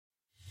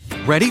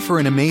Ready for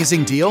an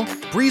amazing deal?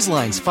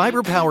 BreezeLine's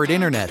fiber-powered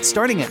internet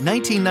starting at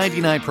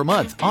 $19.99 per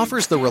month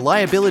offers the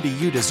reliability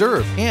you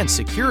deserve and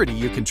security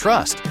you can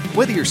trust.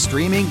 Whether you're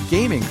streaming,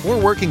 gaming, or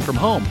working from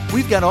home,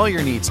 we've got all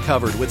your needs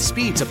covered with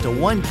speeds up to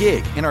 1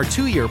 gig and our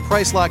 2-year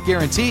price lock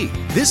guarantee.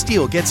 This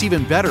deal gets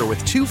even better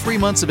with 2 free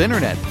months of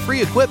internet,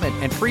 free equipment,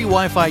 and free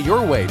Wi-Fi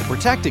your way to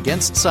protect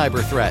against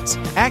cyber threats.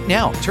 Act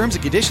now. Terms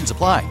and conditions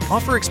apply.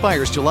 Offer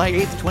expires July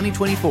 8th,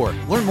 2024.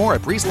 Learn more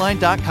at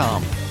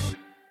breezeline.com.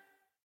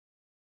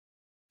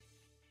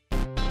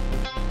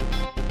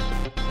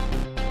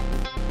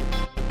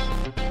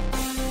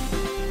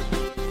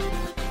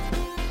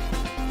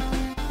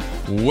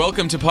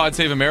 Welcome to Pod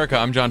Save America.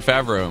 I'm John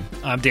Favreau.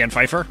 I'm Dan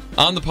Pfeiffer.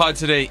 On the pod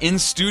today, in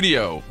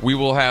studio, we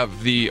will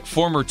have the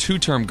former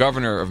 2-term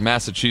governor of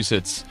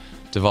Massachusetts,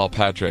 Deval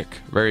Patrick.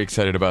 Very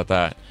excited about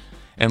that.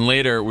 And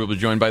later, we'll be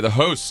joined by the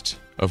host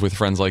of With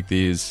Friends Like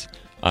These,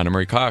 Anna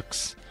Marie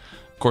Cox.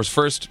 Of course,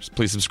 first,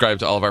 please subscribe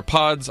to all of our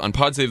pods. On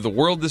Pod Save the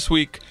World this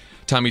week,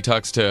 Tommy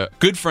talks to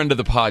good friend of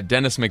the pod,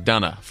 Dennis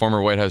McDonough, former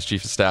White House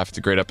Chief of Staff. It's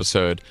a great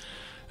episode.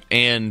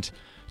 And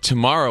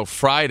tomorrow,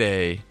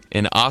 Friday,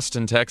 in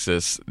Austin,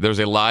 Texas, there's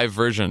a live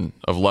version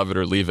of Love It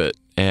or Leave It,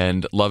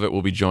 and Love It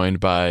will be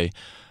joined by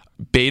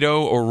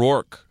Beto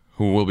O'Rourke,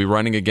 who will be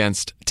running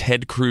against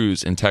Ted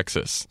Cruz in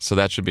Texas. So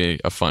that should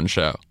be a fun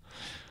show.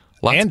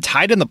 And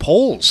tied in the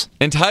polls.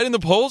 And tied in the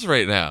polls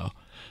right now.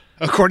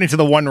 According to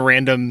the one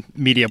random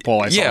media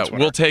poll I saw on Twitter.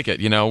 We'll take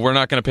it. You know, we're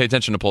not going to pay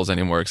attention to polls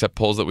anymore, except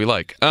polls that we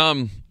like.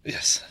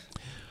 Yes.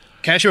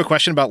 Can I ask you a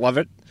question about Love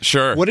It?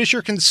 Sure. What is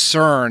your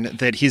concern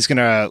that he's going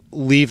to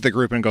leave the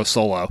group and go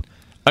solo?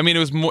 I mean, it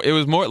was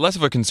more less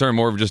of a concern,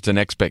 more of just an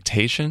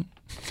expectation.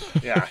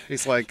 Yeah,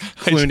 he's like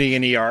Clooney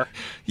in ER.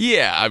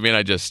 Yeah, I mean,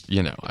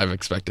 I've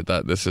expected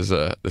that.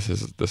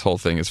 This whole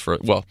thing is for,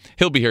 well,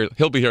 he'll be here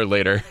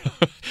later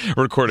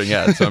recording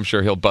ads, so I'm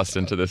sure he'll bust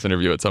into this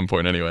interview at some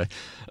point anyway.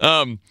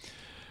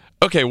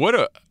 Okay, what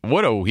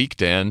a week,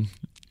 Dan.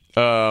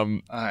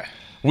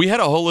 We had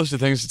a whole list of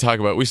things to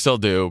talk about. We still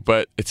do,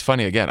 but it's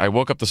funny again. I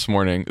woke up this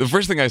morning. The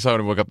first thing I saw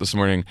when I woke up this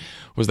morning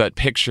was that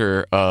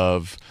picture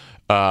of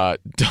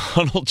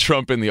Donald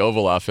Trump in the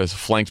Oval Office,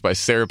 flanked by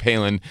Sarah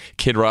Palin,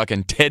 Kid Rock,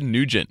 and Ted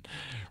Nugent.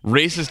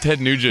 Racist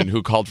Ted Nugent,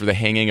 who called for the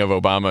hanging of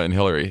Obama and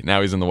Hillary.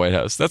 Now he's in the White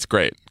House. That's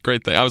great.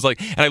 Great thing. I was like,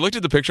 and I looked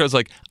at the picture, I was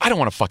like, I don't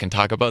want to fucking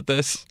talk about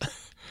this.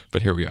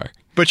 But here we are.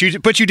 But you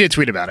did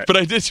tweet about it. But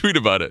I did tweet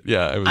about it.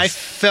 Yeah. I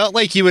felt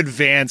like you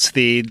advanced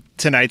the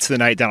 "tonight's the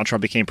night Donald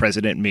Trump became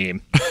president"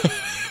 meme.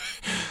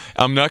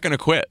 I'm not going to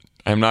quit.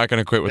 I'm not going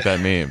to quit with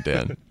that meme,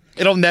 Dan.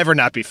 It'll never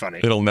not be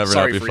funny. It'll never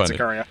Sorry, not be funny.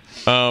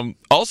 Zakaria.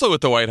 Also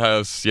at the White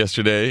House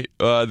yesterday,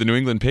 the New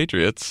England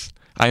Patriots.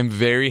 I'm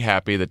very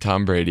happy that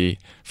Tom Brady,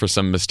 for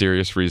some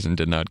mysterious reason,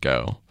 did not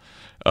go,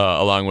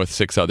 along with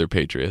 6 other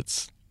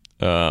Patriots.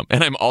 And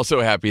I'm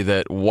also happy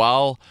that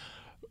while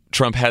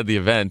Trump had the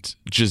event,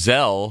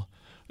 Giselle,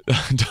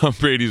 Tom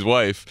Brady's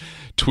wife,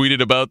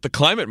 tweeted about the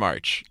climate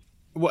march.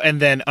 Well, and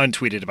then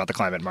untweeted about the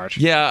climate march.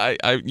 Yeah,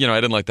 I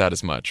didn't like that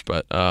as much,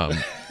 but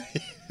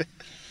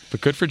but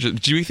good for.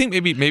 Do you think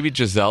maybe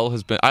Giselle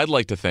has been? I'd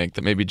like to think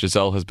that maybe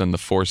Giselle has been the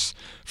force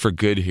for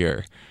good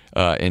here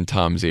in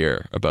Tom's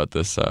ear about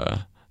this.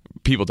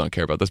 People don't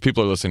care about this.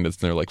 People are listening to this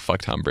and they're like,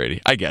 "Fuck Tom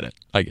Brady." I get it.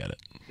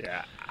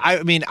 Yeah.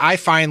 I mean, I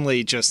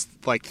finally just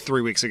like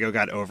 3 weeks ago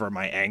got over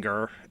my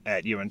anger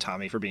at you and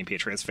Tommy for being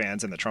Patriots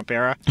fans in the Trump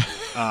era.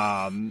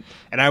 And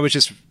I was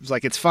just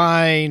like, it's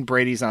fine.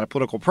 Brady's not a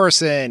political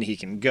person. He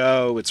can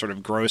go. It's sort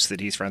of gross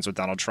that he's friends with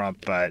Donald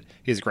Trump, but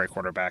he's a great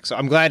quarterback. So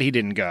I'm glad he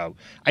didn't go.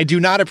 I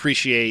do not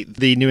appreciate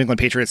the New England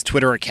Patriots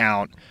Twitter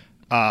account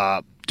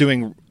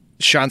doing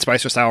Sean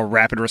Spicer-style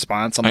rapid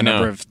response on the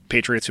number of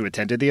Patriots who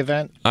attended the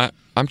event.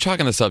 I'm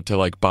chalking this up to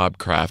like Bob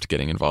Kraft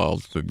getting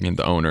involved,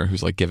 the owner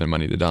who's like giving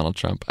money to Donald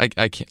Trump. I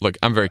can't look.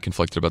 I'm very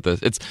conflicted about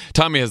this.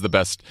 Tommy has the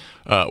best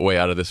way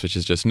out of this, which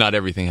is just not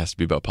everything has to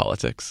be about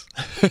politics.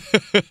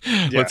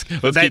 Let's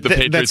keep the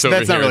Patriots over here.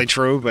 That's not really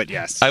true, but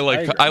yes, I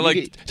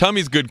like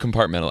Tommy's good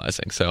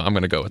compartmentalizing, so I'm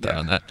going to go with that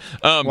on that.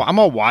 Well, I'm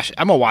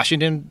a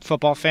Washington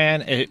football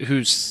fan who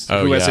has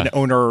an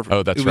owner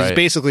who was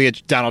basically a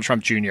Donald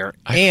Trump Jr.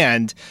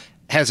 and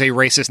has a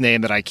racist name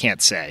that I can't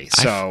say.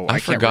 So I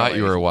forgot can't really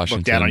you were a Washington.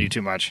 Look down on you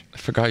too much. I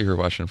forgot you were a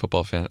Washington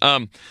football fan.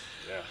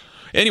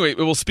 Anyway,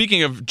 well,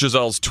 speaking of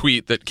Giselle's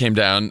tweet that came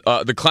down,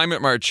 the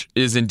climate march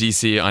is in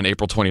D.C. on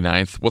April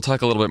 29th. We'll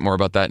talk a little bit more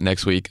about that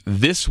next week.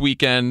 This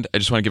weekend, I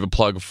just want to give a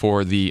plug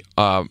for the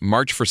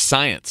March for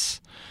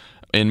Science.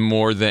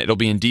 It'll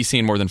be in D.C.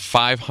 in more than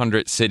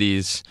 500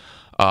 cities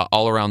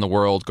all around the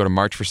world. Go to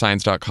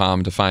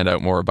marchforscience.com to find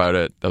out more about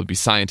it. There'll be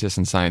scientists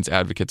and science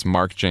advocates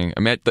marching. I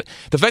mean,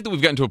 the fact that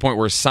we've gotten to a point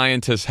where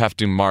scientists have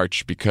to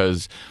march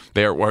because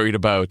they are worried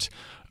about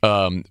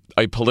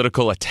a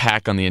political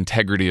attack on the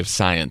integrity of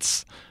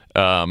science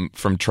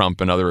from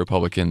Trump and other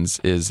Republicans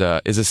is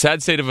a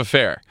sad state of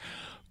affair.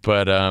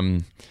 But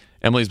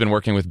Emily's been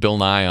working with Bill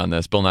Nye on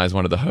this. Bill Nye is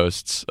one of the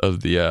hosts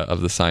of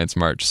the Science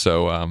March.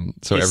 So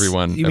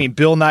everyone. You mean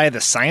Bill Nye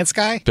the Science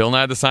Guy? Bill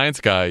Nye the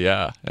Science Guy,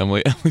 yeah.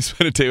 Emily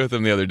spent a day with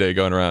him the other day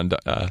going around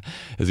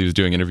as he was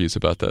doing interviews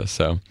about this.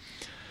 So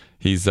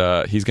he's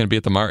going to be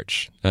at the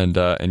march, and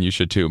you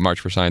should too.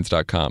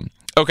 Marchforscience.com.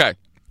 Okay,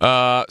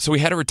 so we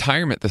had a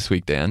retirement this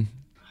week, Dan.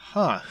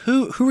 Huh?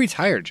 Who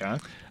retired,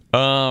 John?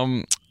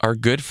 Our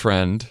good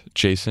friend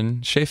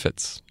Jason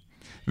Chaffetz.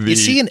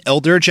 Is he an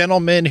elder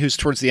gentleman who's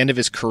towards the end of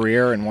his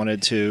career and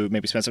wanted to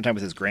maybe spend some time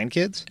with his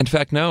grandkids? In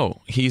fact, no.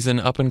 He's an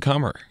up and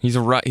comer. He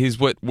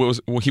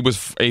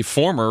was a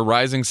former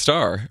rising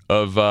star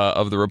of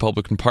the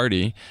Republican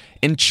Party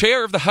and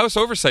chair of the House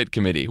Oversight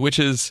Committee, which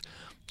is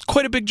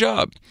quite a big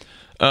job.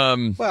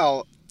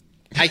 Well,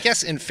 I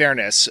guess in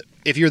fairness,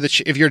 if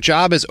your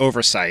job is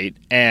oversight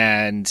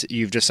and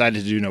you've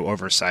decided to do no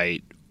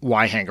oversight,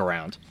 why hang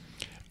around?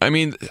 I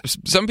mean,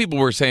 some people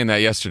were saying that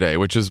yesterday,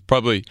 which is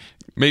probably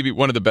maybe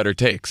one of the better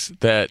takes,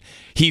 that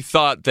he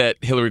thought that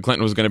Hillary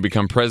Clinton was going to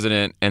become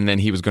president and then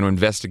he was going to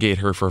investigate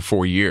her for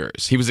 4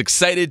 years. He was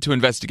excited to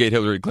investigate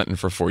Hillary Clinton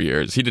for 4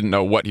 years. He didn't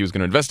know what he was going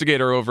to investigate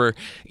her over,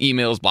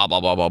 emails, blah, blah,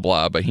 blah, blah,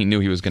 blah, but he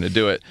knew he was going to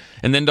do it.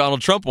 And then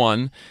Donald Trump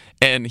won.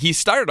 And he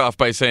started off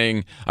by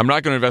saying, I'm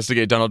not going to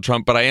investigate Donald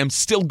Trump, but I am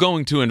still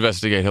going to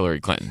investigate Hillary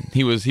Clinton.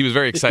 He was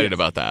very excited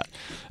about that.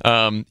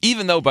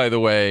 Even though, by the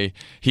way,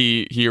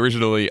 he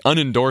originally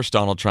unendorsed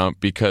Donald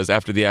Trump because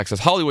after the Access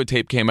Hollywood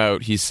tape came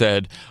out, he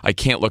said, I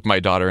can't look my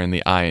daughter in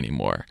the eye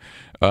anymore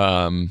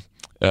and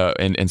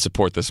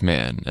support this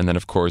man. And then,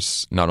 of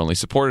course, not only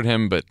supported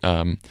him, but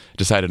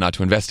decided not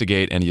to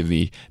investigate any of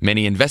the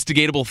many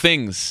investigatable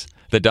things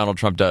that Donald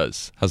Trump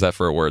does. How's that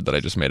for a word that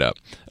I just made up?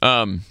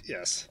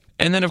 Yes.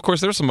 And then, of course,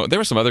 there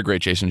were some other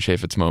great Jason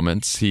Chaffetz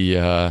moments. He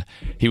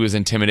was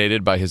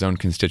intimidated by his own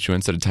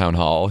constituents at a town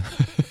hall.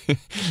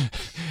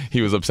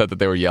 He was upset that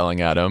they were yelling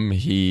at him.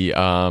 He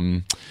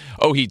said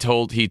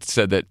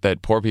that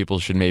poor people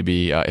should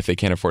maybe, if they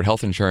can't afford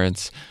health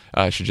insurance,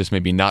 should just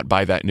maybe not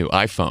buy that new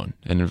iPhone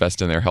and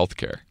invest in their health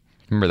care.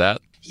 Remember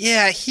that?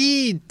 Yeah,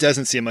 he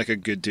doesn't seem like a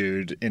good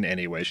dude in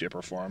any way, shape,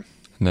 or form.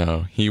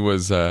 No, he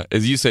was,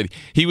 as you said,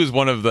 he was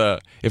one of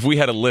the, if we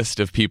had a list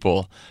of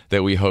people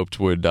that we hoped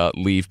would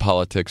leave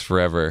politics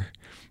forever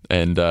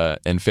and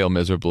fail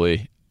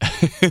miserably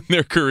in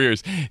their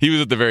careers, he was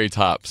at the very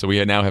top. So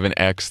we now have an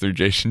X through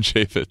Jason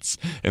Chaffetz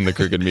in the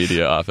Crooked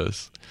Media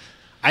office.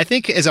 I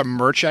think as a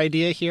merch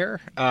idea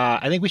here,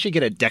 I think we should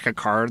get a deck of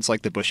cards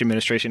like the Bush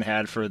administration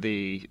had for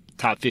the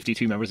top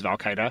 52 members of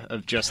Al-Qaeda,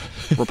 of just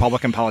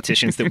Republican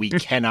politicians that we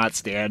cannot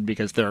stand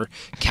because they're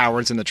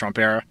cowards in the Trump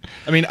era.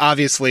 I mean,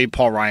 obviously,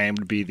 Paul Ryan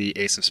would be the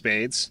ace of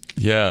spades.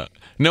 Yeah.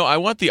 No, I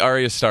want the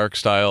Arya Stark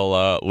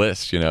style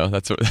list,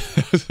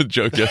 that was a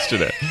joke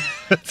yesterday.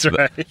 That's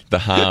right. The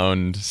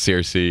Hound,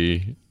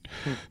 Cersei,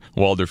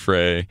 Walder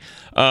Frey.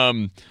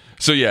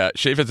 So yeah,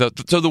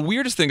 Chaffetz. So the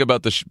weirdest thing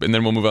about and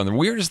then we'll move on. The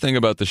weirdest thing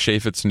about the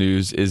Chaffetz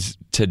news is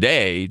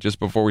today, just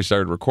before we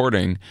started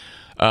recording,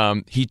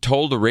 he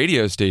told a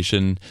radio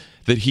station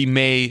that he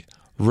may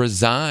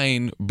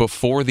resign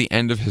before the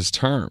end of his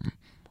term.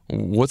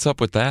 What's up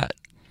with that?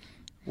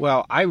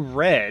 Well, I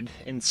read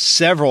in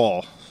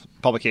several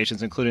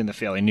publications, including the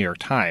failing New York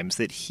Times,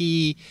 that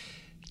he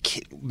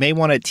may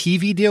want a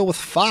TV deal with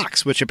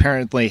Fox, which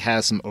apparently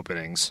has some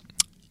openings.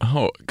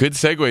 Oh, good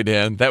segue,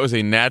 Dan. That was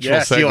a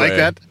natural segue. Do you like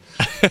that?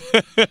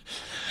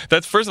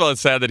 That's, first of all,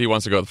 it's sad that he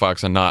wants to go with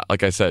Fox and not,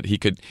 like I said, he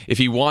could, if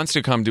he wants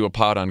to come do a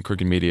pod on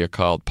Crooked Media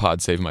called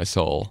Pod Save My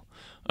Soul.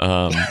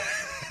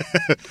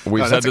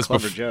 We've said this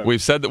before.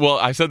 We've said that. Well,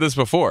 I said this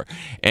before.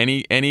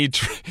 Any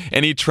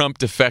Trump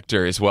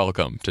defector is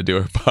welcome to do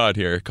a pod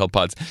here called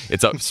Pods.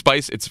 It's a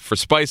Spice. It's for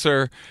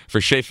Spicer, for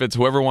Chaffetz,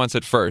 whoever wants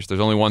it first. There's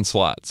only one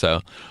slot.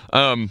 So,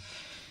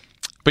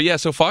 but yeah.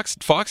 So Fox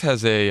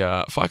has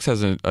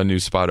a new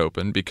spot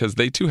open because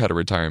they too had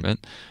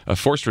a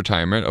forced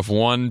retirement of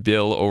one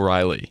Bill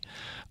O'Reilly.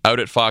 Out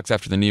at Fox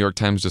after the New York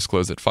Times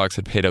disclosed that Fox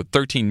had paid out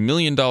 $13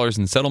 million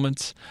in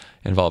settlements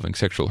involving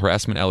sexual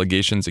harassment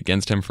allegations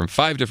against him from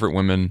 5 different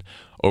women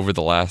over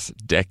the last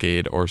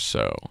decade or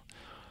so.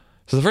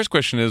 So the first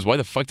question is, why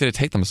the fuck did it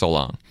take them so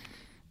long?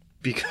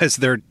 Because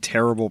they're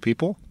terrible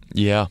people?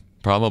 Yeah,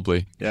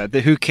 probably. Yeah,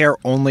 who care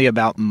only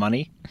about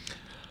money?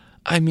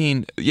 I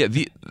mean, yeah,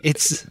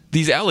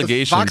 these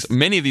allegations,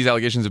 many of these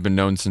allegations have been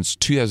known since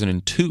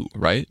 2002,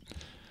 right?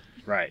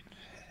 Right.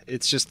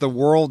 It's just the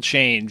world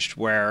changed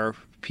where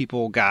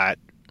people got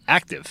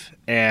active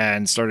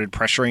and started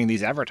pressuring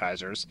these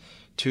advertisers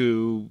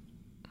to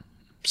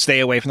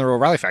stay away from the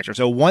O'Reilly factor.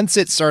 So once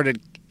it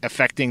started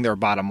affecting their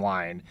bottom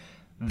line,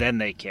 then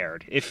they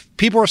cared. If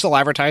people were still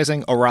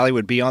advertising, O'Reilly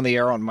would be on the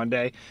air on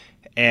Monday,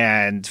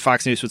 and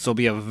Fox News would still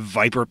be a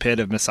viper pit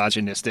of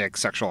misogynistic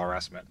sexual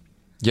harassment.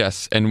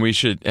 Yes, and we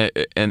should,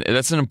 and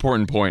that's an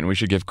important point. We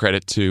should give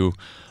credit to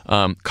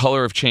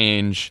Color of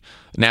Change,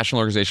 National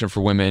Organization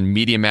for Women,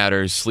 Media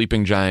Matters,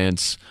 Sleeping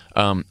Giants.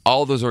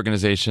 All those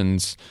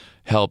organizations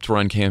helped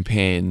run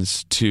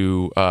campaigns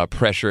to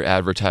pressure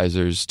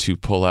advertisers to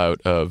pull out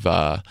of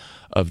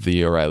of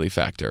the O'Reilly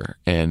factor,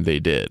 and they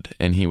did.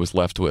 And he was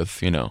left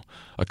with,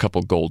 a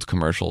couple gold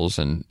commercials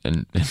and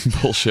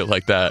bullshit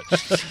like that.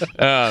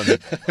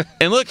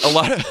 And look,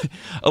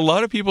 a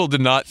lot of people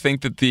did not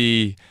think that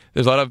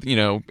there's a lot of,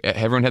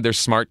 everyone had their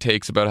smart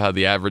takes about how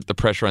the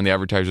pressure on the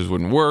advertisers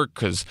wouldn't work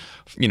because,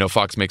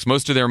 Fox makes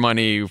most of their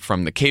money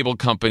from the cable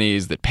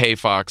companies that pay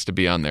Fox to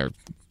be on their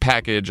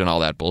package and all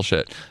that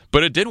bullshit.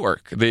 But it did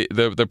work.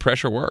 The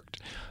pressure worked.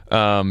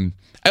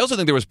 I also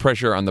think there was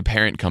pressure on the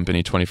parent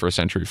company, 21st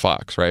Century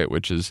Fox, right,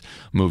 which is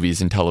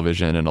movies and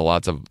television and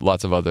lots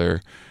of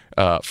other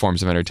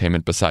forms of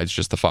entertainment besides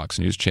just the Fox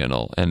News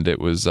channel, and it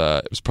was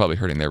probably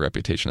hurting their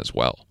reputation as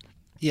well.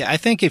 Yeah, I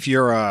think if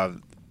you're a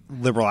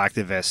liberal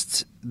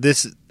activist,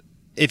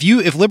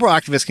 if liberal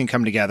activists can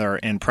come together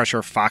and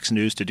pressure Fox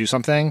News to do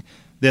something,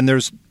 then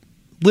there's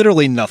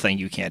literally nothing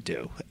you can't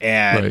do,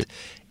 and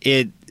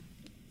right.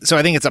 So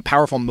I think it's a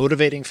powerful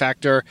motivating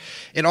factor.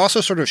 It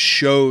also sort of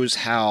shows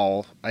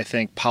how I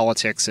think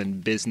politics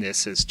and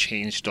business has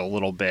changed a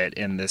little bit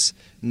in this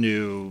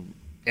new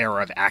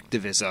era of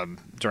activism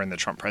during the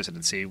Trump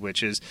presidency,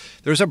 which is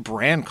there's a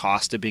brand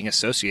cost to being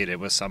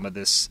associated with some of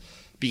this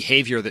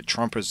behavior that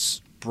Trump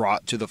has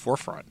brought to the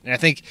forefront. And I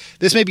think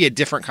this may be a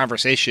different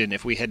conversation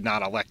if we had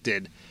not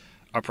elected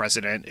a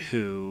president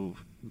who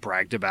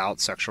bragged about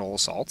sexual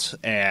assault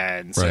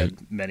and said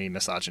many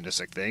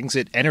misogynistic things.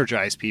 It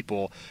energized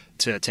people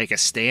to take a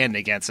stand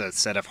against a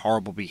set of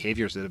horrible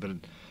behaviors that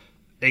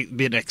have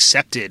been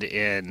accepted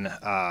in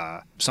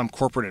some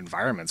corporate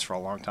environments for a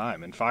long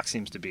time. And Fox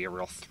seems to be a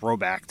real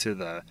throwback to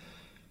the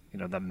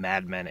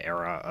Mad Men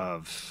era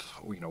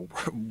of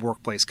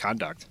workplace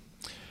conduct.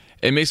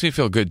 It makes me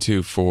feel good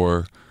too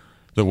for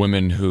the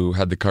women who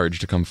had the courage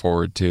to come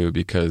forward too,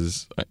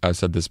 because I've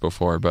said this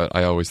before, but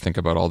I always think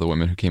about all the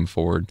women who came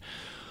forward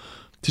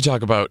to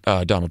talk about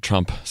Donald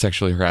Trump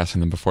sexually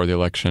harassing them before the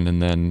election,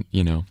 and then,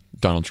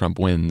 Donald Trump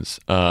wins.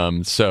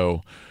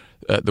 So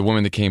the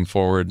women that came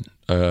forward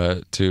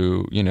to,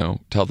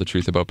 tell the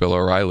truth about Bill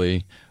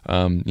O'Reilly,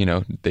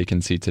 they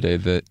can see today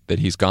that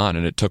he's gone,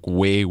 and it took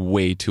way,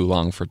 way too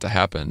long for it to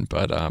happen,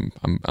 but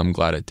I'm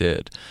glad it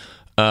did.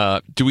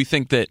 Do we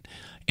think that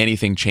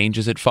anything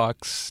changes at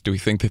Fox? Do we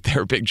think that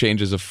there are big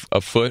changes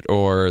afoot,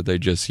 or they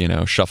just,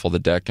 shuffle the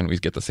deck and we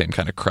get the same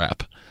kind of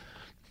crap?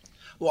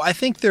 Well, I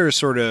think there's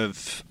sort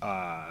of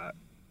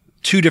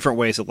two different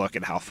ways to look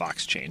at how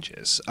Fox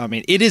changes. I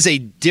mean, it is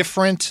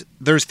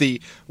there's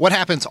what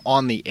happens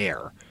on the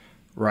air,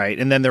 right?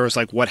 And then there was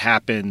what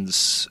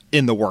happens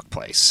in the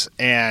workplace.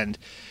 And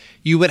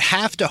you would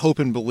have to hope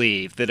and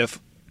believe that if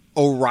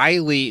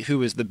O'Reilly,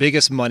 who is the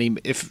biggest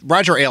if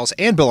Roger Ailes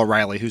and Bill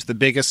O'Reilly, who's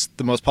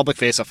the most public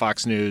face of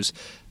Fox News,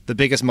 the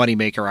biggest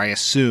moneymaker, I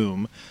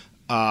assume,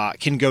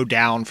 can go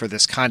down for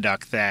this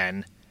conduct,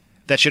 then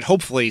that should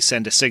hopefully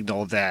send a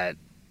signal that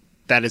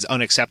is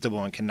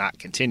unacceptable and cannot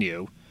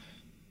continue.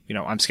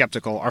 I'm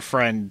skeptical. Our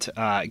friend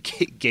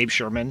Gabe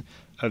Sherman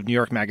of New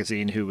York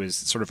Magazine, who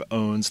sort of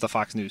owns the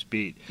Fox News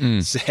beat,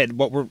 said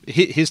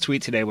his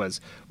tweet today was,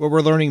 "What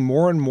we're learning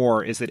more and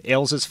more is that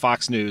Ailes'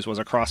 Fox News was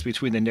a cross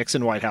between the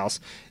Nixon White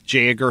House,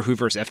 J. Edgar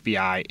Hoover's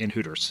FBI, and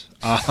Hooters."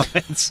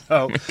 And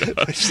so,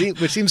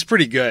 which seems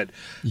pretty good.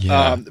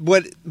 Yeah.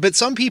 But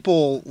some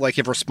people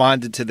have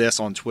responded to this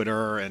on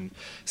Twitter and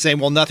saying,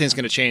 "Well, nothing's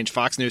going to change.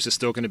 Fox News is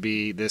still going to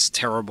be this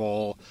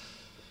terrible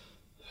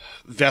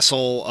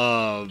vessel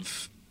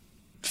of."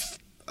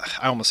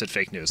 I almost said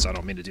fake news, so I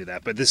don't mean to do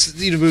that. But this,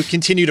 we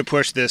continue to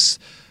push this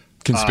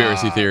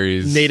conspiracy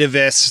theories,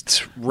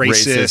 nativist,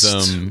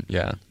 racism,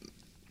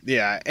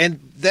 yeah, and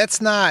that's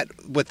not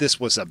what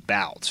this was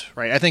about,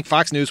 right? I think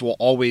Fox News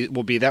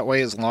will be that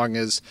way as long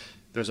as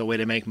there's a way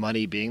to make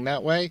money being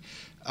that way.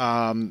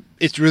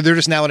 They're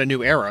just now in a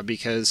new era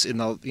because in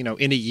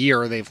a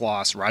year they've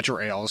lost Roger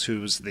Ailes,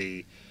 who's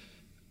the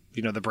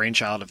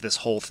brainchild of this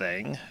whole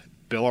thing,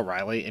 Bill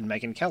O'Reilly, and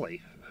Megyn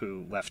Kelly,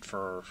 who left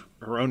for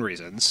her own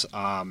reasons.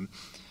 And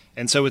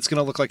so it's going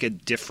to look like a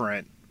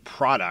different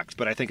product,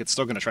 but I think it's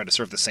still going to try to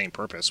serve the same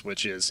purpose,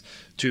 which is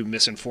to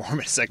misinform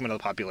a segment of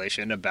the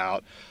population in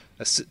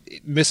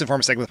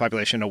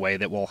a way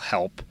that will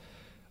help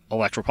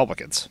elect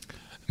Republicans.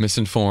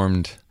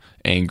 Misinformed,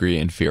 angry,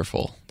 and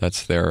fearful.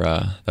 That's their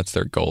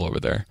goal over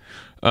there.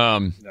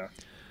 So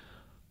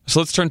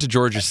let's turn to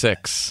Georgia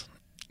 6.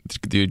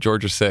 The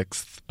Georgia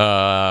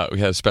 6th. We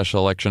had a special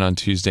election on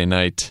Tuesday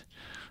night.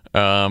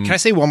 Can I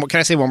say one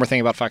more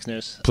thing about Fox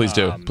News? Please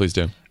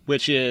do.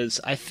 Which is,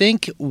 I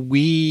think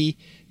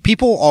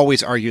people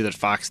always argue that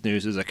Fox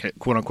News is a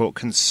quote unquote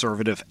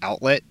conservative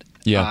outlet.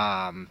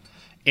 Yeah.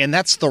 And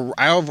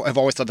I've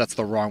always thought that's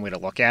the wrong way to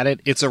look at it.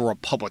 It's a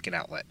Republican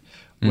outlet.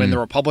 When the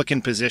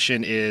Republican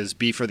position is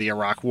be for the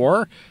Iraq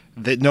War,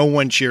 that no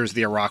one cheers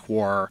the Iraq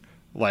War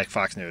like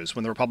Fox News.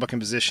 When the Republican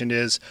position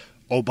is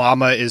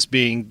Obama is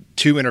being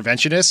too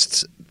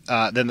interventionist,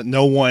 then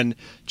no one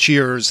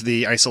cheers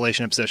the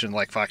isolation position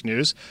like Fox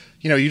News.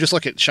 You just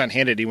look at Sean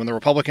Hannity. When the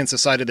Republicans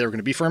decided they were going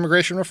to be for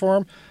immigration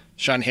reform,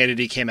 Sean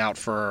Hannity came out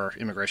for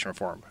immigration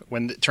reform.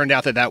 When it turned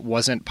out that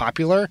wasn't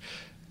popular,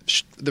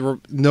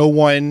 no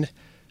one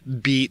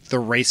beat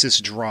the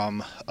racist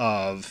drum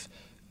of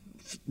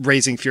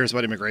raising fears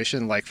about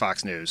immigration like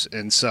Fox News.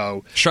 And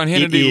so Sean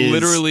Hannity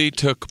literally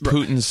took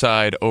Putin's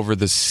side over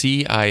the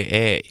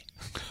CIA.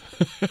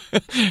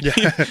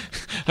 Yeah.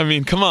 I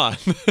mean, come on.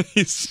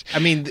 I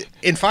mean,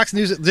 in Fox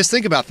News, just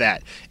think about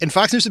that. In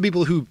Fox News, the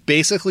people who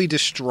basically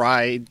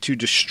tried to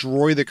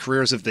destroy the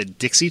careers of the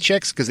Dixie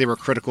Chicks because they were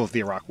critical of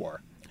the Iraq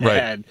War.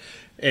 Right.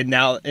 And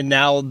now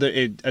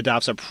it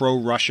adopts a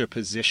pro-Russia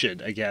position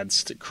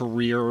against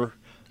career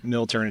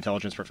military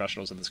intelligence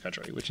professionals in this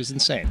country, which is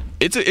insane.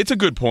 It's a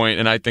good point,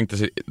 and I think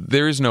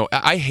there is no.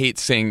 I hate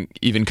saying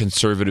even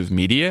conservative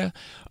media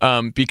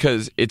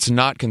because it's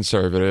not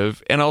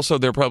conservative, and also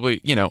they're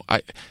probably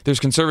there's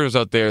conservatives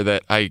out there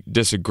that I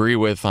disagree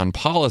with on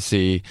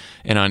policy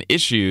and on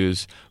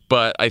issues.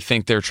 But I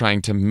think they're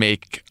trying to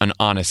make an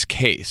honest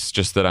case,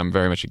 just that I'm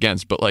very much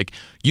against. But like,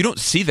 you don't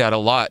see that a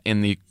lot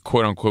in the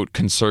quote unquote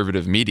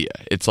conservative media.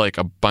 It's like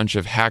a bunch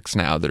of hacks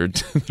now that are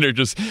that are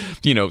just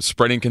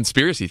spreading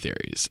conspiracy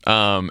theories.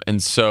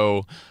 And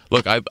so,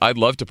 look, I'd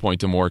love to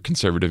point to more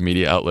conservative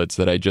media outlets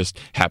that I just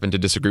happen to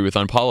disagree with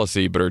on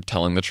policy, but are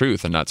telling the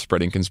truth and not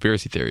spreading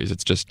conspiracy theories.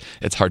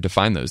 It's hard to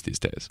find those these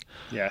days.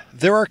 Yeah,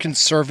 there are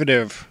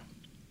conservative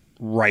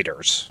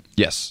writers.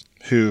 Yes,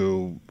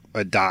 who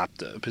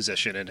adopt a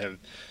position and have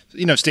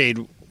stayed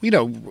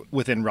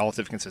within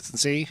relative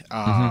consistency,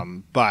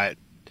 but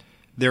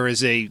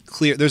there's a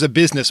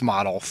business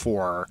model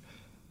for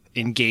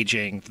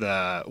engaging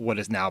what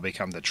has now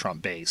become the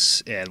Trump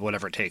base, and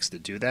whatever it takes to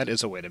do that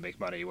is a way to make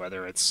money,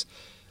 whether it's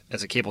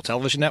as a cable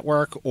television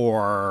network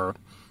or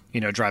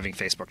driving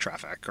Facebook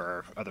traffic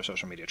or other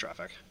social media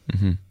traffic.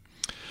 Mm-hmm.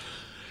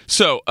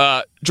 So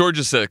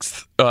Georgia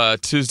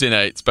 6th, Tuesday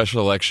night special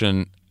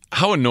election.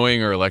 How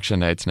annoying are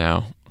election nights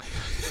now?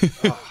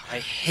 I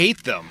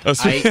hate them.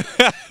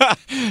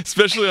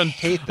 Especially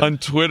on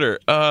Twitter.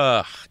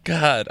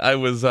 God,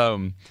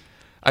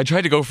 I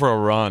tried to go for a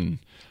run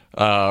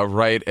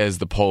right as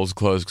the polls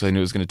closed because I knew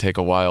it was going to take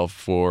a while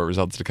for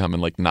results to come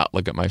and not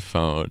look at my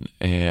phone.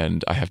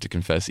 And I have to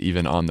confess,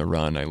 even on the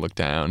run, I look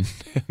down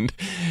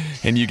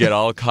and you get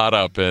all caught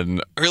up in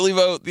early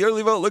vote. The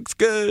early vote looks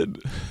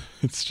good.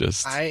 It's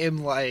just I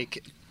am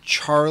like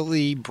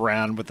Charlie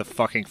Brown with the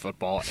fucking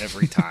football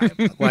every time.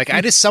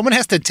 Someone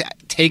has to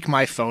take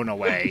my phone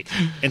away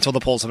until the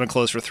polls have been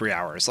closed for 3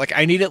 hours.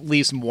 I need at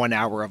least 1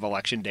 hour of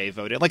election day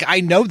voting.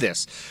 I know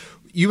this.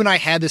 You and I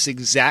had this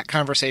exact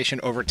conversation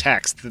over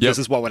text that This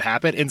is what would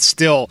happen. And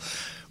still,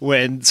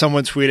 when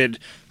someone tweeted,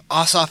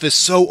 Ossoff is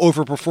so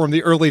overperformed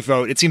the early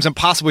vote, it seems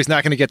impossible he's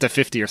not going to get to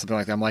 50 or something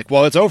like that. I'm like,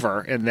 well, it's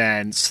over. And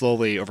then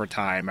slowly over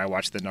time, I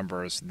watched the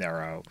numbers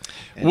narrow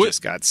and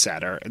just got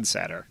sadder and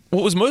sadder.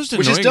 What was most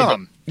annoying? Which is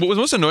dumb. What was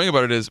most annoying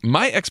about it is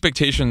my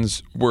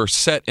expectations were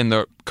set in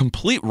the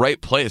complete right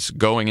place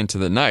going into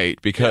the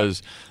night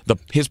because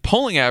his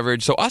polling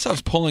average, so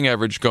Ossoff's polling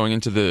average going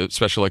into the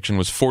special election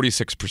was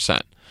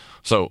 46%.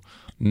 So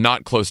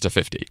not close to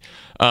 50.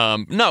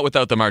 Not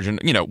without the margin,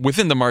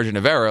 within the margin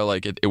of error.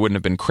 It wouldn't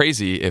have been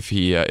crazy if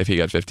he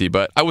got 50,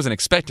 but I wasn't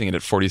expecting it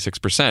at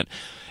 46%.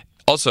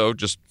 Also,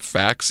 just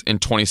facts, in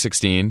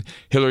 2016,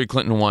 Hillary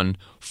Clinton won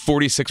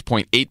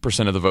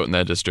 46.8% of the vote in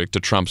that district to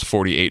Trump's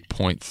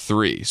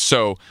 48.3%.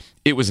 So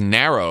it was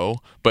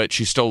narrow, but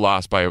she still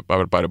lost by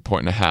about a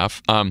point and a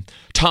half.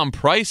 Tom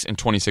Price in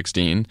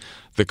 2016,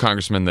 the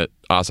congressman that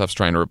Ossoff's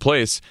trying to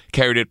replace,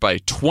 carried it by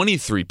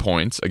 23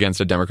 points against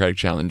a Democratic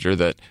challenger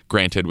that,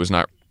 granted, was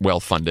not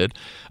well funded.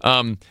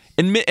 And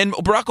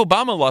Barack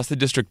Obama lost the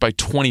district by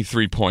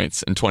 23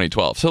 points in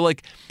 2012. So,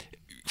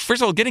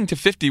 first of all, getting to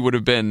 50 would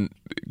have been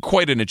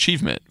quite an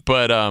achievement.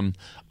 But,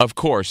 of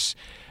course,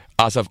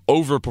 Ossoff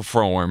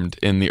overperformed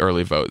in the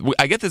early vote.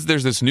 I get this.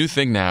 There's this new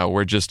thing now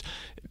where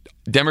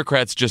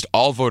Democrats just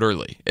all vote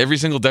early. Every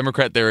single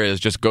Democrat there is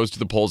just goes to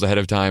the polls ahead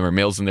of time or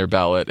mails in their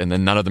ballot, and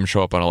then none of them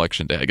show up on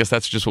Election Day. I guess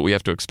that's just what we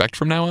have to expect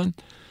from now on.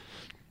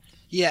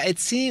 Yeah, it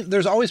seems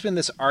there's always been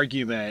this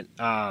argument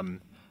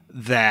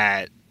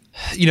that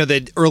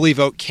the early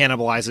vote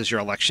cannibalizes your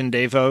Election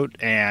Day vote,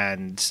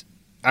 and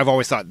I've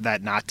always thought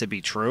that not to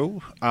be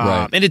true.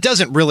 Right. And it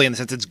doesn't really, in the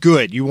sense it's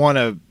good. You want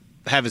to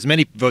have as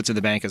many votes in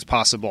the bank as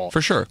possible.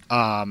 For sure.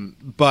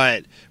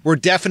 But we're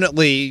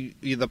definitely,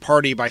 the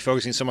party, by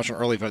focusing so much on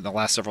early vote in the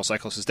last several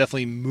cycles, has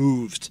definitely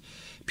moved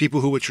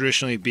people who would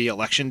traditionally be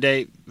Election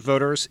Day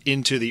voters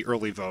into the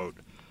early vote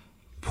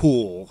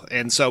pool.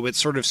 And so it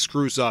sort of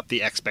screws up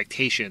the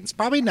expectations,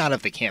 probably not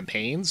of the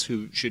campaigns,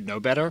 who should know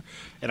better,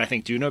 and I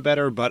think do know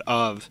better, but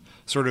of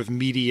sort of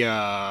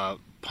media,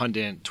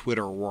 pundit,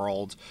 Twitter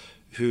world,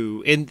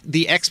 who, and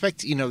the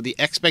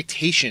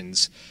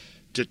expectations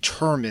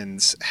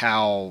determines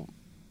how,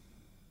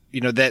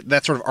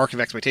 that sort of arc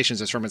of expectations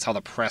determines how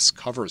the press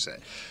covers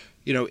it.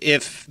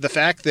 If the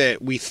fact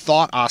that we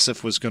thought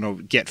Ossoff was going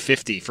to get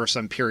 50 for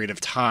some period of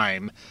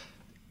time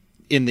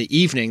in the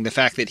evening, the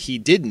fact that he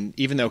didn't,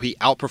 even though he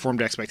outperformed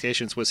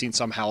expectations, was seen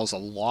somehow as a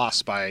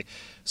loss by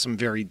some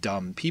very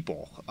dumb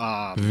people.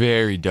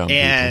 Very dumb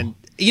people. And,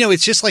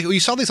 it's just you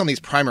saw these on these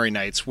primary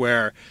nights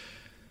where,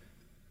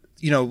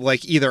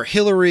 either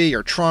Hillary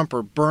or Trump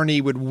or Bernie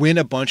would win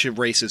a bunch of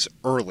races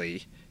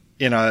early,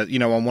 in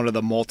on one of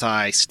the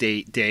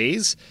multi-state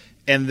days,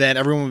 and then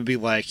everyone would be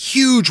like,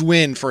 huge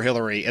win for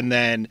Hillary, and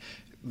then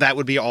that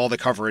would be all the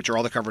coverage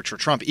for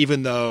Trump,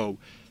 even though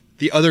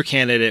the other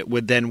candidate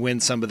would then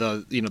win some of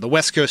the the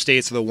West Coast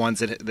states are the ones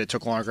that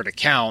took longer to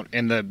count,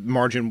 and the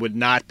margin would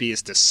not be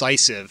as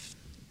decisive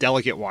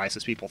delegate-wise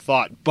as people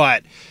thought.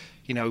 But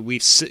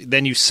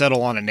then you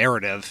settle on a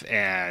narrative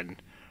and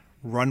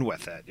run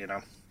with it.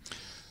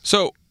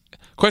 So,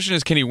 question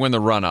is, can he win the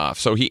runoff?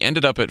 So he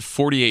ended up at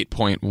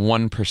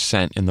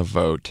 48.1% in the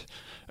vote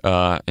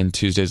in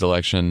Tuesday's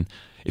election.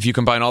 If you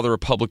combine all the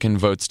Republican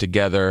votes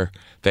together,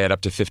 they add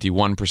up to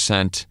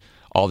 51%.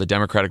 All the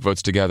Democratic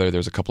votes together,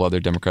 there's a couple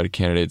other Democratic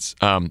candidates,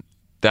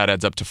 that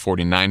adds up to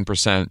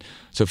 49%.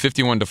 So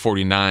 51 to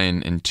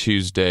 49 in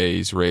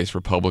Tuesday's race,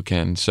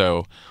 Republican.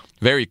 So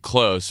very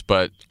close,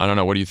 but I don't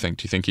know. What do you think?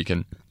 Do you think he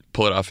can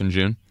pull it off in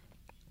June?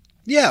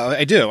 Yeah,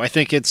 I do. I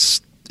think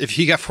if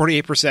he got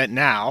 48%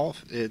 now,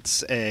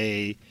 it's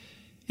a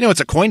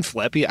coin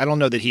flip. I don't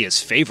know that he is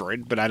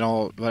favored, but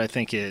I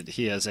think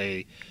he has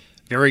a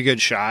very good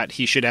shot.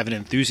 He should have an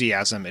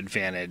enthusiasm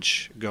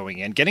advantage going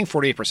in. Getting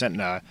 48% in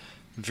a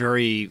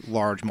very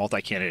large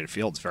multi-candidate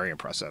field is very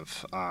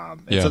impressive. So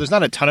there's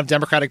not a ton of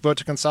Democratic vote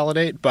to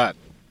consolidate, but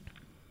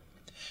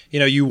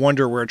you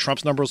wonder where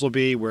Trump's numbers will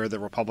be, where the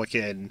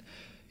Republican,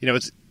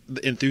 the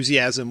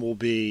enthusiasm will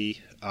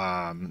be,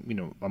 a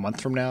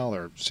month from now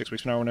or 6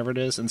 weeks from now, whenever it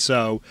is. And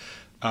so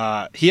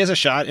he has a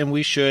shot, and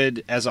we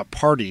should, as a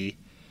party,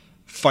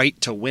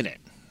 fight to win it.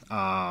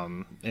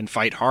 And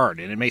fight hard.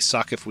 And it may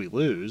suck if we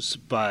lose,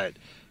 but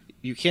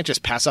you can't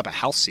just pass up a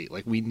House seat.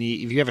 Like,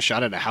 if you have a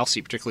shot at a House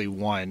seat, particularly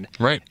one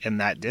in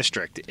that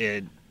district,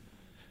 it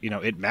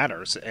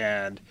matters.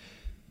 And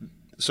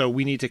so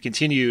we need to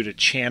continue to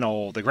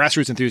channel the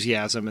grassroots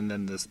enthusiasm, and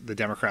then the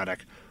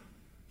Democratic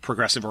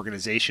progressive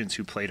organizations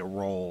who played a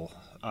role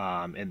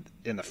in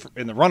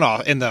the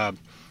runoff, in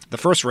the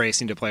first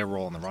race, need to play a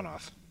role in the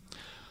runoff.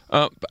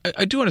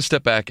 I do want to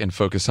step back and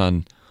focus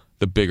on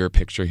the bigger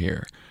picture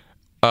here.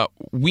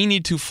 We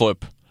need to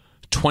flip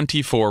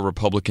 24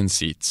 Republican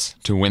seats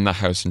to win the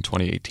House in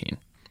 2018.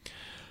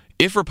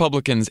 If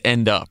Republicans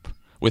end up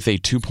with a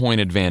 2-point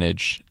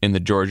advantage in the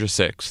Georgia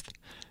 6th,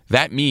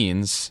 that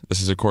means,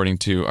 this is according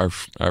to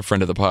our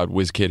friend of the pod,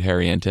 WizKid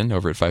Harry Enton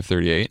over at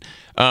 538,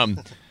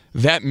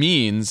 that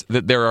means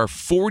that there are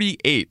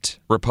 48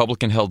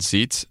 Republican-held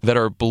seats that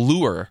are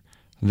bluer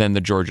than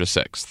the Georgia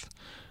 6th.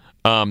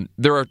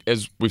 There are,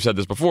 as we've said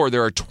this before,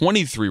 there are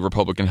 23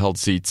 Republican-held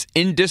seats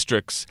in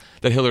districts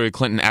that Hillary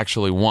Clinton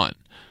actually won.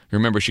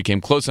 Remember, she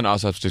came close in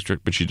Ossoff's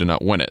district, but she did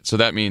not win it. So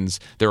that means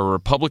there are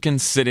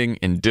Republicans sitting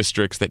in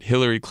districts that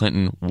Hillary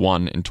Clinton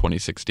won in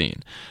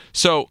 2016.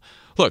 So,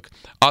 look,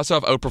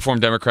 Ossoff outperformed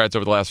Democrats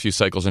over the last few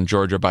cycles in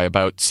Georgia by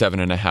about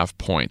 7.5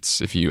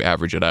 points, if you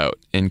average it out.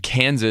 In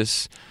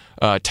Kansas,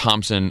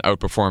 Thompson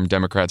outperformed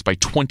Democrats by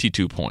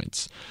 22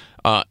 points.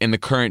 In the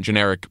current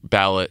generic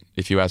ballot,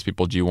 if you ask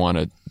people, do you want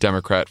a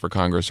Democrat for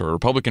Congress or a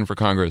Republican for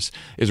Congress,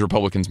 is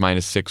Republicans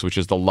 -6, which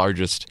is the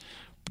largest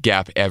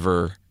gap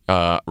ever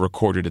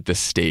recorded at this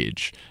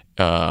stage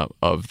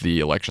of the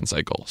election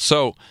cycle.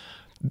 So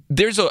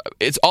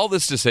it's all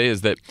this to say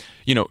is that,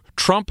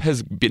 Trump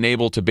has been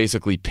able to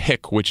basically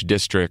pick which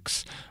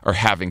districts are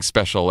having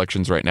special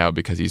elections right now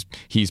because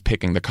he's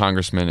picking the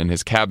congressman in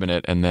his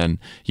cabinet, and then,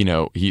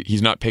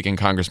 he's not picking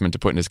congressmen to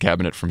put in his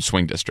cabinet from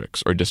swing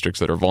districts or districts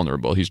that are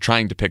vulnerable. He's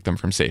trying to pick them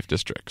from safe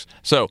districts.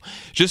 So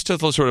just to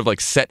sort of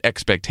like set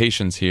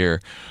expectations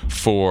here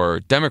for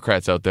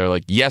Democrats out there,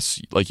 like,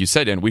 yes, like you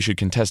said, and we should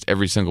contest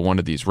every single one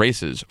of these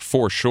races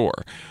for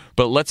sure,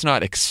 but let's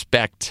not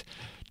expect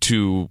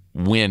to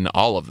win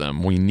all of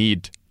them. We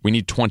need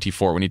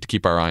 24. We need to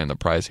keep our eye on the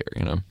prize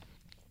here,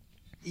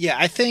 Yeah,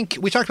 I think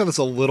we talked about this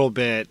a little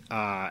bit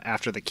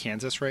after the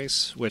Kansas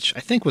race, which I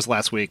think was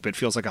last week, but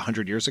feels like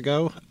 100 years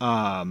ago.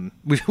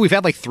 We've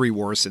had like 3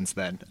 wars since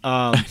then.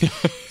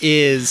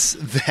 Is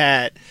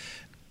that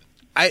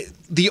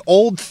the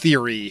old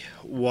theory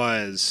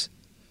was,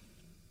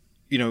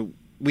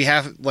 we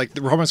have like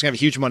the Republicans going to have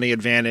a huge money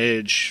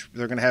advantage.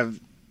 They're going to have,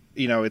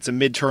 it's a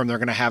midterm. They're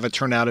going to have a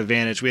turnout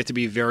advantage. We have to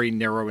be very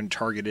narrow and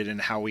targeted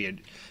in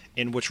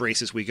in which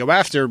races we go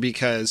after,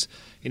 because,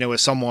 as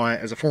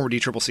a former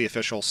DCCC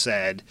official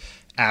said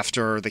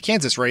after the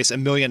Kansas race,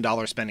 $1 million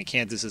spent in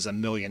Kansas is $1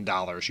 million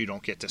you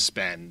don't get to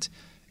spend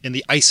in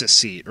the ISIS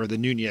seat or the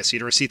Nunez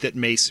seat or a seat that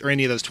or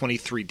any of those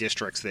 23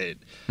 districts that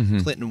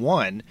Clinton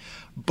won.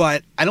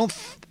 But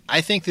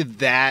I think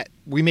that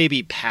we may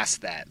be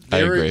past that. I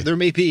agree. There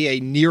may be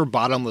a near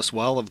bottomless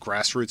well of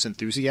grassroots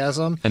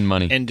enthusiasm and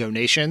money and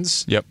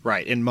donations. Yep.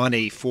 Right. And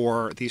money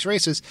for these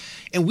races.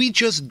 And we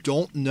just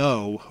don't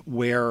know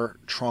where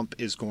Trump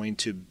is going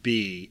to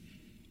be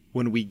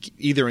when we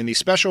either in these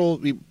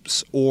special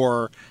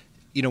or,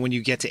 when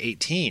you get to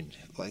 18.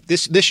 Like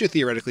this should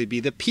theoretically be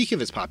the peak of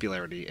his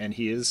popularity. And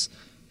he is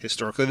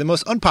historically the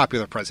most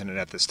unpopular president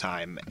at this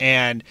time.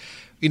 And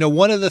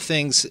one of the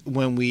things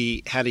when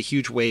we had a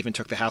huge wave and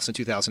took the House in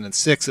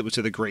 2006, it was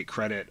to the great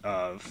credit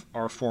of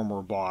our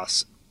former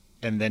boss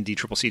and then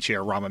DCCC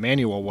chair Rahm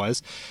Emanuel,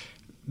 was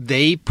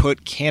they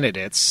put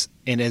candidates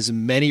in as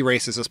many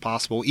races as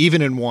possible,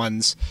 even in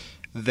ones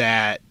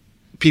that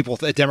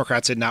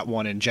Democrats had not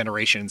won in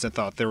generations and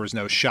thought there was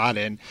no shot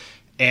in,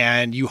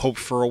 and you hope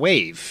for a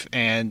wave.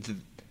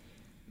 And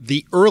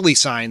the early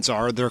signs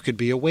are there could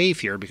be a wave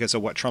here because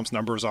of what Trump's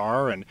numbers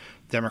are and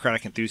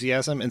Democratic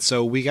enthusiasm. And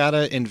so we got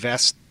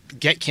to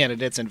get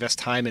candidates, invest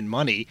time and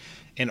money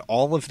in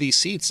all of these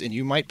seats, and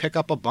you might pick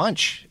up a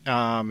bunch.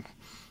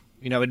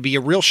 It'd be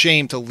a real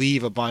shame to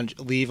leave a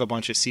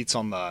bunch of seats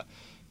on the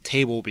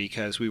table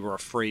because we were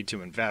afraid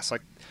to invest.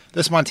 Like,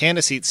 this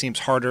Montana seat seems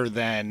harder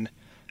than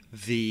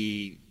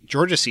the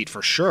Georgia seat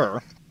for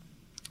sure,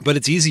 but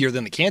it's easier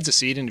than the Kansas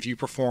seat. And if you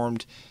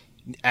performed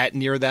at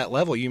near that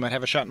level, you might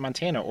have a shot in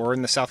Montana or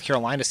in the South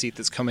Carolina seat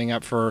that's coming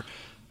up for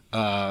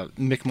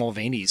Mick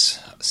Mulvaney's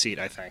seat,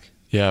 I think.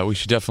 Yeah, we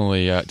should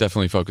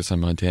definitely focus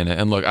on Montana.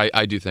 And look, I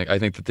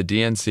think that the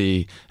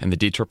DNC and the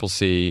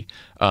DCCC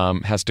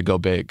has to go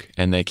big,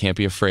 and they can't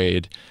be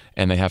afraid,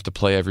 and they have to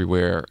play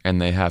everywhere,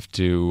 and they have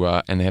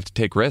to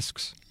take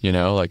risks.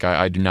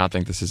 I do not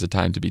think this is a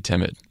time to be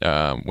timid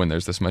when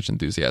there's this much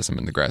enthusiasm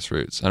in the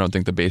grassroots. I don't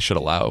think the base should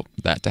allow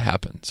that to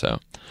happen. So,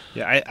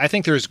 yeah, I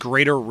think there's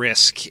greater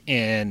risk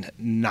in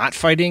not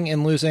fighting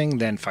and losing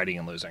than fighting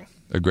and losing.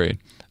 Agreed.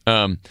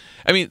 The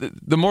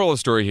moral of the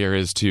story here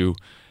is to,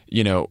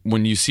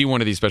 when you see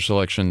one of these special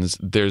elections,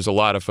 there's a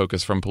lot of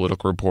focus from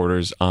political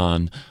reporters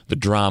on the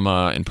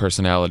drama and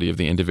personality of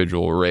the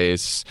individual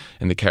race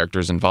and the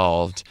characters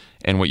involved.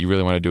 And what you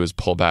really want to do is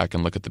pull back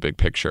and look at the big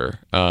picture,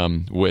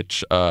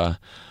 which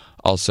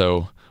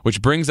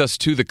brings us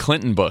to the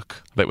Clinton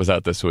book that was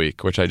out this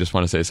week, which I just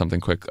want to say something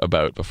quick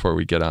about before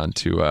we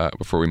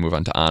move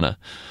on to Anna.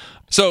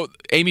 So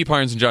Amy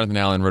Parnes and Jonathan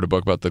Allen wrote a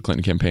book about the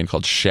Clinton campaign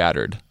called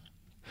Shattered.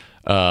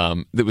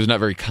 That was not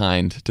very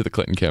kind to the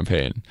Clinton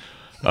campaign.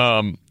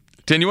 Dan,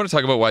 you want to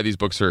talk about why these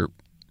books are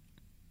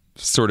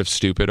sort of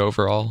stupid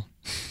overall?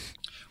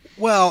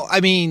 Well,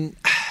 there's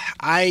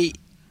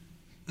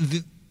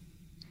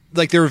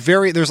like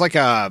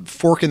a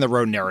fork in the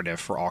road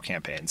narrative for all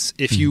campaigns.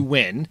 If you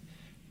win,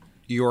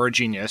 you're a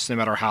genius, no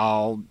matter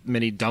how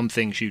many dumb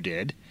things you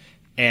did.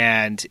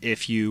 And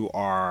if you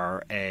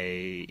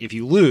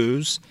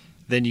lose,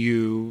 then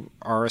you're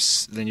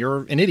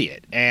an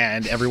idiot,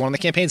 and everyone on the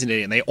campaign's an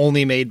idiot, and they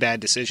only made bad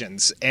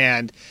decisions.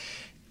 And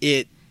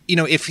if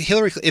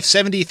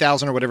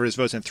 70,000 or whatever it is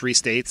votes in 3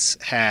 states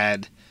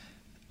had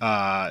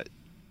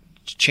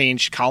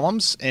changed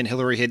columns and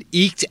Hillary had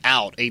eked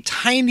out a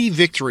tiny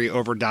victory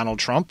over Donald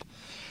Trump,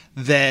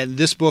 then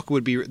the book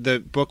would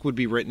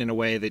be written in a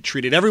way that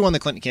treated everyone in the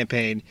Clinton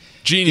campaign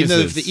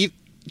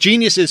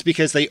geniuses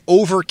because they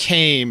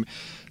overcame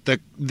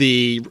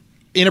the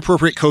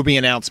inappropriate Kobe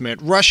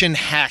announcement, Russian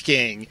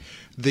hacking,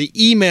 the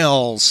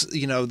emails,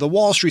 the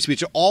Wall Street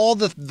speech, all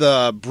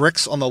the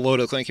bricks on the load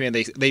of the Clinton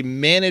campaign. They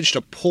managed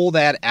to pull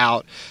that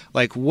out.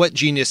 Like, what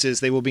geniuses,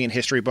 they will be in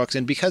history books.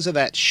 And because of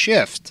that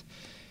shift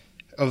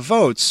of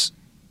votes,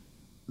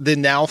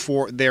 then now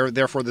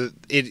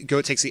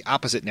it takes the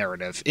opposite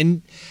narrative.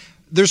 And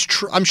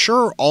I'm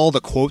sure all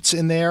the quotes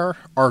in there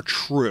are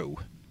true,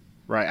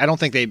 right? I don't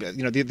think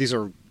these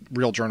are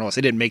real journalists.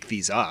 They didn't make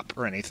these up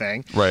or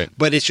anything. Right.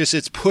 But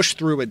it's pushed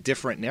through a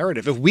different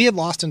narrative. If we had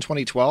lost in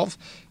 2012,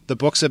 the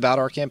books about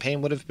our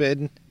campaign would have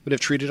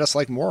treated us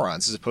like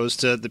morons, as opposed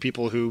to the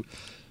people who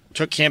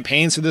took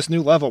campaigns to this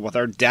new level with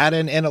our data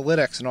and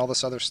analytics and all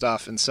this other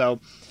stuff. And so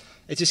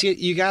it's just,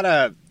 you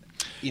gotta,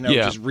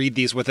 just read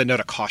these with a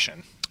note of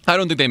caution. I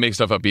don't think they make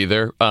stuff up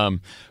either.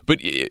 But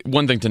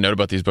one thing to note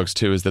about these books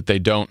too is that they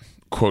don't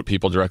quote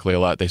people directly a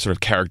lot. They sort of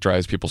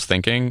characterize people's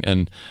thinking.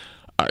 And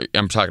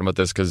I'm talking about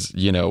this because,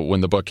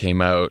 when the book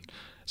came out,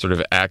 sort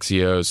of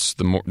Axios,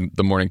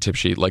 the morning tip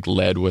sheet,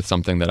 led with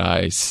something that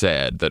I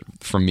said that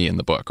from me in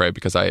the book, right?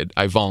 Because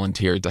I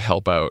volunteered to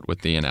help out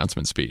with the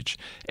announcement speech.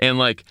 And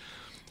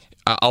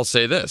I'll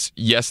say this.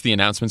 Yes, the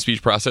announcement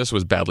speech process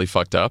was badly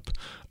fucked up.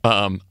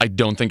 I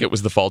don't think it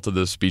was the fault of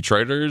the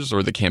speechwriters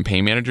or the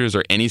campaign managers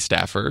or any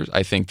staffers.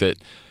 I think that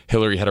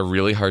Hillary had a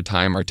really hard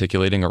time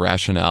articulating a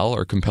rationale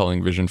or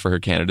compelling vision for her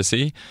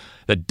candidacy.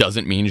 That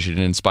doesn't mean she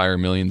didn't inspire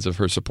millions of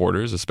her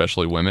supporters,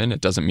 especially women. It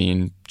doesn't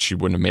mean she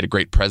wouldn't have made a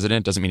great president.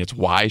 It doesn't mean it's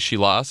why she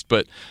lost.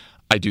 But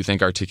I do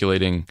think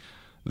articulating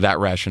that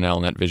rationale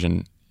and that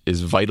vision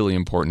is vitally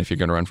important if you're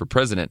going to run for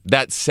president.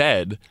 That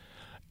said,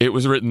 it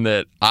was written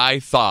that I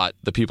thought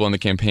the people in the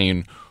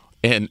campaign,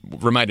 and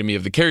reminded me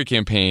of the Kerry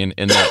campaign,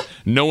 in that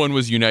no one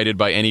was united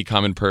by any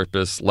common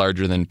purpose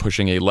larger than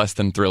pushing a less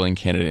than thrilling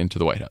candidate into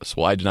the White House.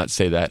 Well, I did not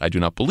say that. I do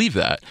not believe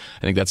that.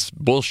 I think that's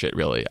bullshit,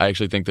 really. I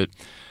actually think that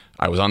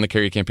I was on the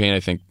Kerry campaign. I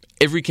think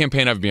every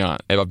campaign I've been on,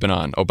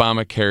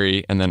 Obama,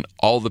 Kerry, and then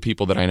all the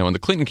people that I know in the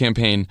Clinton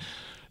campaign,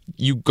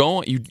 you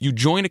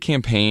join a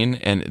campaign,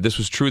 and this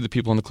was true of the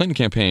people in the Clinton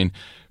campaign,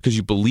 because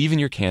you believe in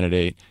your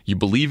candidate, you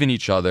believe in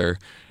each other,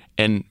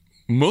 and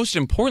most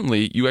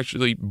importantly, you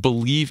actually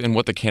believe in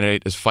what the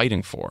candidate is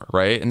fighting for,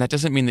 right? And that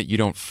doesn't mean that you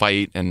don't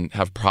fight and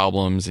have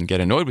problems and get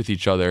annoyed with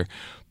each other,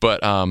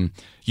 but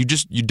you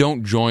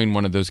don't join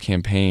one of those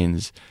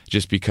campaigns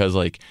just because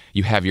like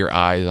you have your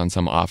eyes on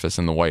some office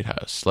in the White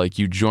House. Like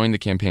you join the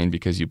campaign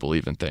because you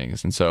believe in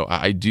things, and so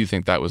I do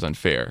think that was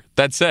unfair.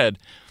 That said,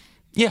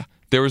 yeah.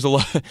 There was a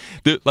lot,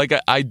 like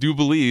I do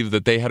believe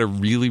that they had a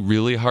really,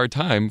 really hard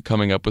time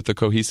coming up with a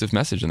cohesive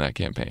message in that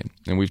campaign.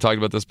 And we've talked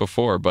about this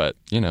before, but,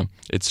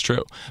 it's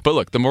true. But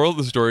look, the moral of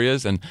the story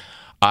is, and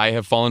I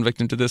have fallen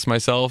victim to this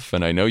myself,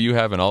 and I know you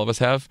have, and all of us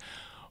have,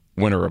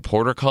 when a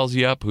reporter calls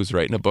you up who's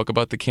writing a book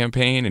about the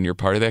campaign and you're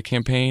part of that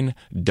campaign,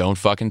 don't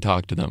fucking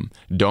talk to them.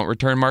 Don't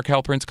return Mark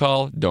Halpern's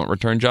call. Don't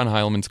return John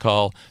Heilman's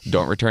call.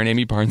 Don't return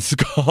Amy Barnes'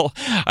 call.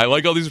 I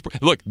like all these.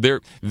 Look, their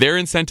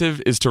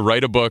incentive is to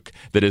write a book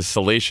that is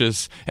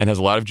salacious and has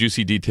a lot of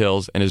juicy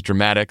details and is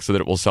dramatic so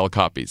that it will sell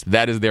copies.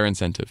 That is their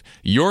incentive.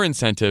 Your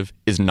incentive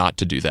is not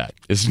to do that.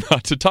 Is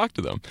not to talk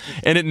to them.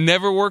 And it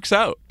never works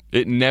out.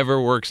 It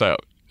never works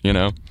out,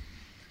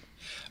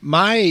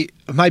 My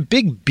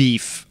big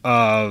beef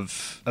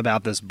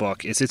about this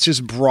book is it's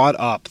just brought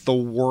up the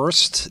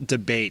worst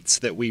debates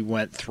that we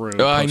went through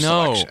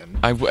post-election.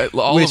 I know.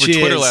 All over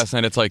Twitter last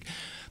night, it's like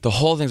the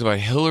whole thing's about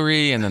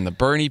Hillary, and then the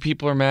Bernie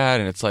people are mad,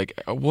 and it's like,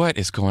 what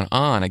is going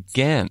on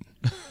again?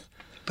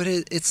 But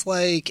it's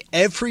like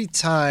every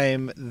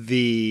time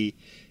the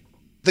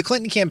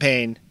Clinton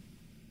campaign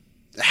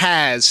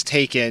has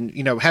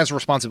has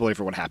responsibility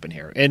for what happened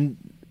here, and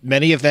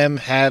many of them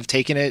have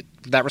taken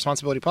that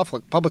responsibility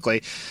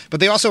publicly, but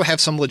they also have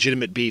some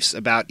legitimate beefs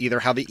about either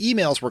how the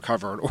emails were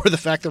covered or the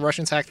fact the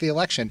Russians hacked the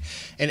election.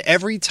 And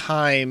every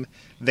time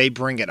they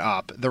bring it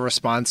up, the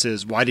response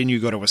is, "Why didn't you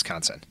go to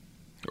Wisconsin?"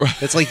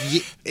 It's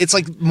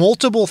like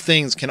multiple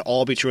things can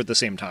all be true at the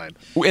same time.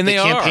 And the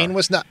campaign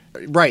was not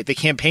right. The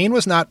campaign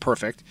was not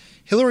perfect.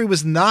 Hillary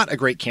was not a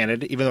great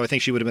candidate, even though I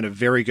think she would have been a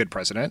very good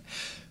president.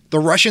 The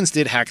Russians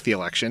did hack the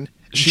election.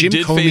 Jim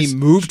Comey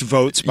moved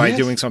votes by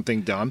doing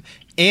something dumb,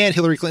 and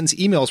Hillary Clinton's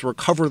emails were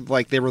covered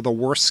like they were the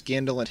worst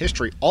scandal in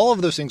history. All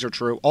of those things are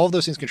true. All of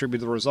those things contribute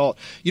to the result.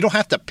 You don't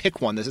have to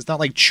pick one. This is not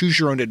like choose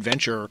your own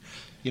adventure,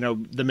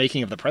 the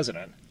making of the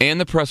president.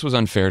 And the press was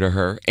unfair to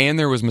her, and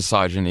there was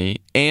misogyny,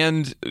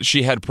 and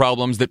she had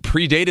problems that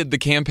predated the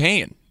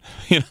campaign.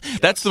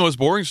 That's the most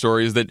boring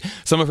story, is that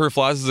some of her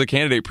flaws as a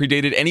candidate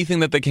predated anything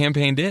that the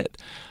campaign did.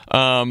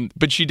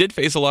 But she did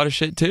face a lot of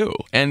shit too.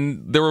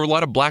 And there were a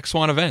lot of black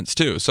swan events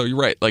too. So you're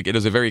right. Like, it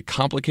is a very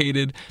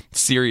complicated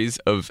series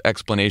of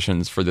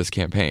explanations for this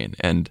campaign.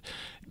 And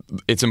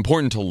it's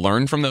important to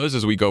learn from those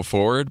as we go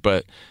forward.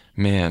 But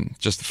man,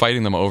 just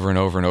fighting them over and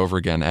over and over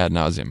again ad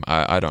nauseum,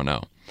 I don't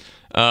know.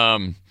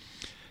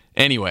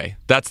 Anyway,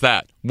 that's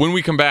that. When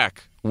we come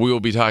back, we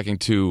will be talking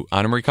to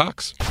Anna Marie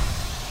Cox.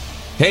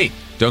 Hey,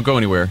 don't go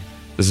anywhere.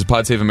 This is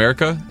Pod Save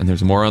America, and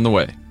there's more on the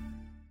way.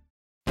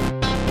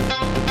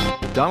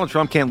 Donald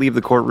Trump can't leave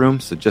the courtroom,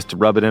 so just to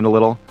rub it in a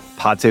little,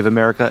 Pod Save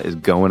America is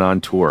going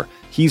on tour.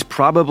 He's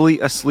probably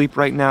asleep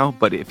right now,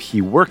 but if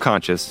he were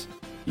conscious,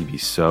 he'd be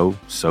so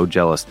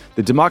jealous.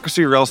 The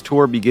Democracy or Else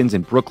tour begins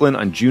in Brooklyn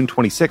on June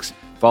 26th,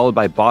 followed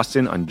by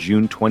Boston on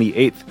June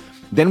 28th.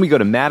 Then we go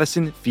to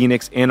Madison,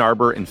 Phoenix, Ann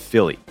Arbor, and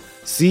Philly.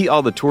 See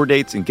all the tour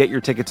dates and get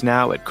your tickets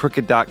now at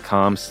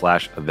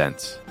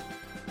crooked.com/events.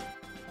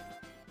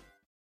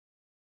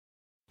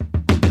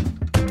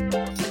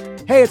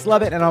 Hey, it's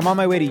Lovett, and I'm on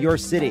my way to your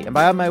city. And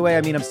by on my way,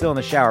 I mean I'm still in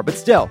the shower, but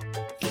still,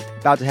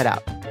 about to head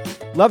out.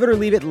 Love It or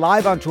Leave It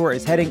Live on Tour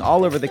is heading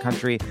all over the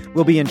country.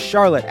 We'll be in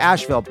Charlotte,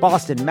 Asheville,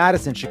 Boston,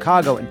 Madison,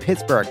 Chicago, and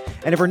Pittsburgh.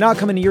 And if we're not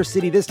coming to your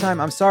city this time,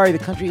 I'm sorry, the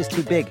country is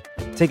too big.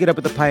 Take it up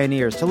with the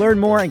Pioneers. To learn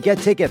more and get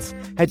tickets,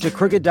 head to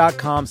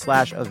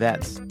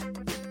crooked.com/events.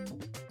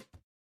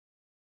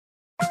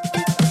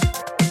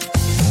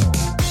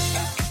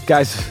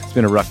 Guys, it's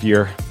been a rough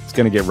year. It's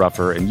going to get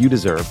rougher, and you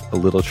deserve a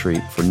little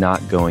treat for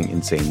not going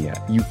insane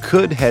yet. You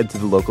could head to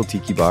the local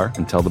tiki bar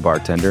and tell the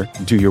bartender,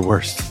 do your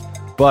worst.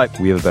 But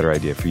we have a better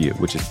idea for you,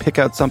 which is pick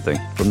out something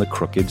from the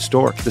Crooked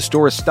store. The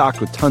store is stocked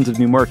with tons of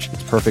new merch.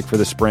 It's perfect for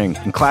the spring.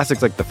 And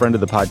classics like the Friend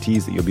of the Pod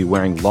tees that you'll be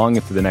wearing long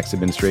into the next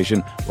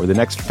administration or the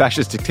next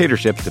fascist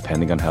dictatorship,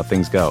 depending on how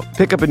things go.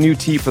 Pick up a new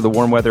tee for the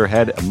warm weather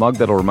ahead, a mug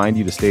that'll remind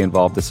you to stay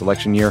involved this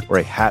election year, or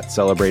a hat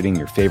celebrating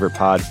your favorite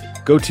pod.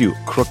 Go to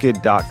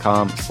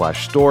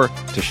crooked.com/store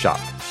to shop.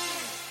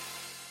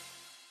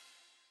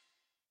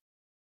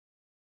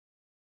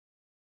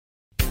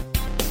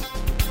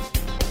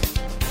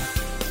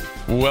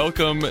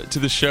 Welcome to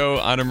the show,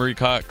 Anna Marie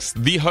Cox,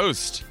 the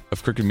host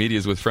of Crooked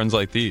Medias with Friends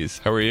Like These.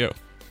 How are you?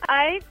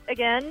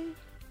 Again,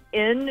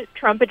 in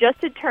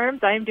Trump-adjusted terms,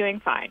 I am doing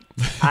fine.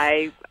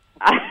 I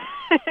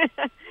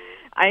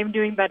am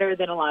doing better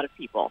than a lot of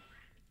people,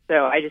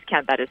 so I just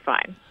count that as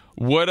fine.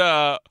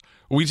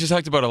 We just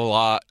talked about a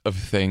lot of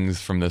things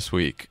from this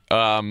week.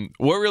 What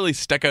really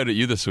stuck out at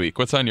you this week?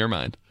 What's on your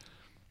mind?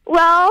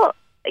 Well,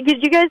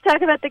 did you guys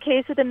talk about the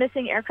case of the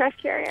missing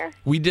aircraft carrier?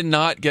 We did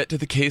not get to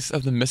the case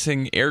of the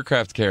missing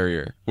aircraft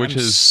carrier, which I'm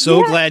is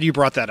so glad you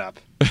brought that up.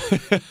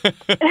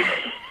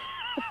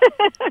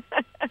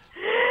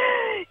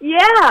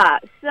 Yeah,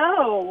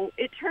 so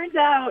it turns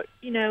out,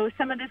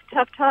 some of this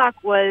tough talk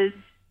was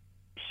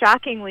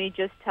shockingly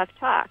just tough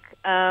talk.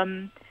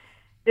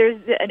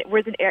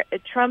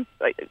 Trump.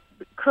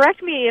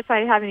 Correct me if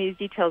I have any of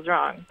these details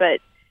wrong, but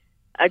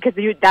because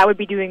that would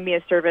be doing me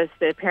a service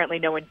that apparently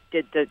no one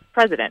did the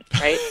president,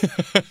 right?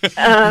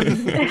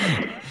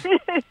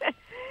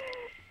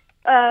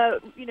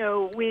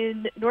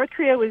 When North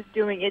Korea was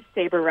doing its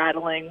saber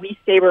rattling, we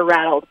saber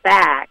rattled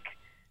back.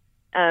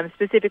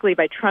 Specifically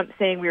by Trump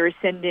saying we were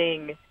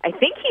sending, I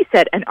think he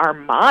said an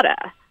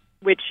armada,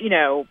 which,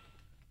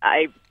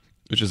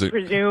 which is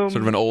presume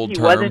sort of an old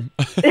term.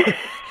 Which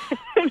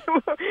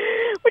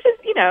is,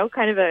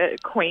 kind of a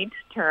quaint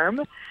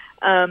term.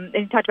 And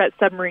he talked about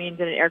submarines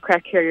and an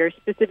aircraft carrier,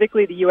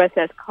 specifically the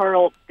USS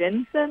Carl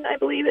Vinson, I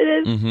believe it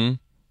is. Mm-hmm.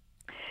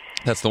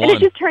 That's the and one.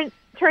 It just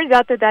turns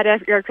out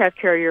that aircraft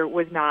carrier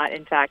was not,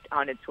 in fact,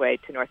 on its way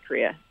to North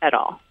Korea at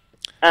all.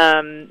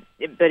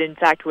 But in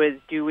fact was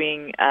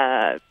doing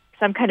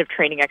some kind of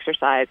training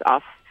exercise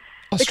off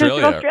the coast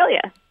of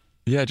Australia.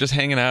 Yeah, just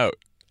hanging out.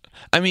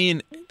 I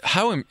mean,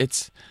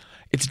 it's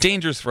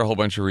dangerous for a whole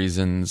bunch of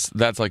reasons.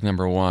 That's like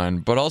number one,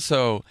 but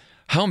also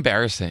how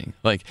embarrassing.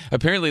 Like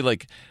apparently,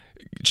 like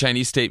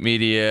Chinese state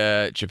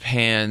media,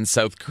 Japan,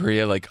 South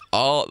Korea, like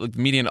all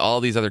media in all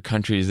these other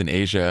countries in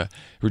Asia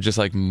were just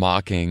like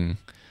mocking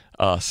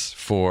us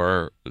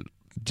for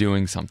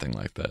doing something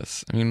like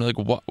this. I mean, like,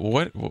 what?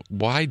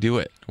 Why do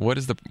it? What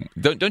is the?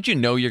 Don't you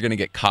know you're going to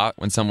get caught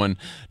when someone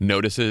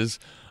notices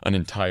an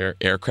entire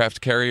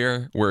aircraft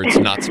carrier where it's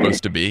not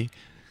supposed to be?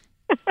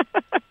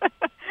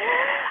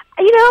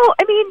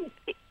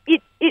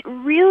 It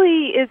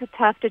really is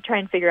tough to try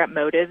and figure out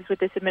motives with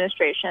this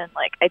administration.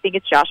 Like, I think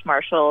it's Josh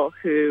Marshall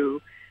who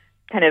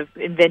kind of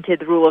invented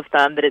the rule of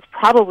thumb that it's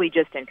probably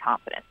just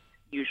incompetence.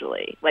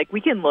 Usually, like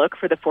we can look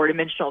for the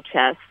four-dimensional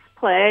chess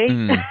play.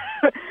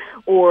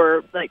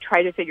 Or like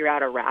try to figure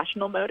out a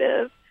rational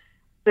motive.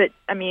 But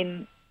I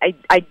mean,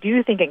 I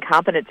do think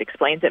incompetence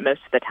explains it most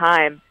of the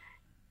time.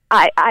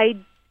 I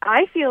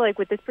feel like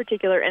with this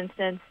particular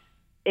instance,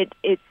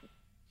 it's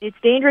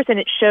dangerous, and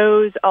it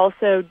shows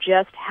also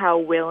just how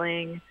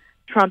willing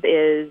Trump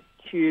is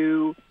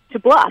to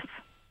bluff,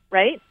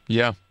 right?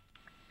 Yeah.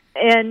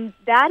 And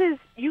that is,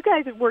 you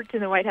guys have worked in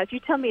the White House. You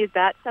tell me, is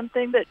that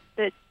something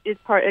that is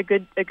a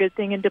good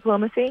thing in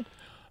diplomacy?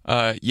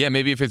 Yeah,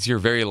 maybe if it's your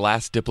very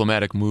last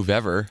diplomatic move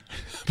ever.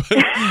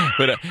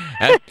 but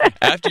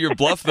after you're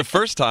bluffed the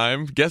first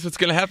time, guess what's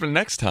going to happen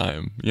next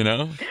time,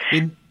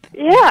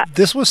 Yeah.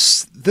 This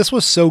was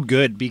so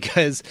good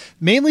because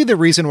mainly the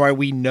reason why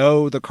we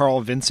know the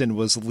Carl Vinson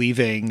was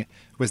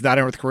not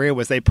in North Korea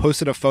was they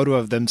posted a photo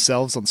of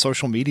themselves on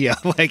social media,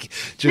 like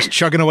just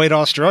chugging away to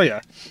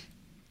Australia.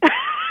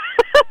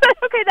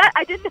 Okay, that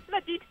I didn't know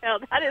that detail.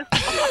 That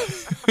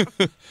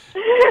is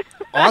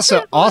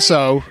awesome.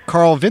 Also,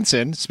 Carl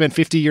Vinson spent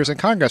 50 years in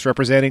Congress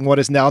representing what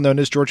is now known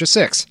as Georgia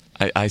 6.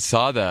 I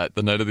saw that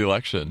the night of the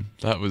election.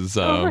 That was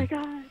oh my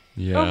god.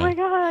 Yeah. Oh my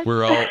god.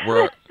 We're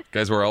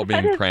all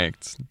being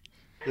pranked.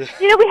 We have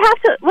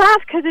to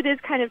laugh because it is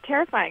kind of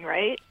terrifying,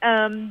 right?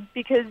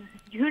 Because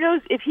who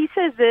knows if he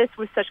says this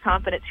with such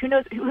confidence? Who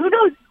knows?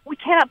 We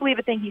cannot believe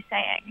a thing he's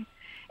saying.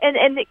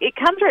 And it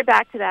comes right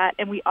back to that,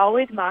 and we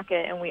always mock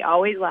it, and we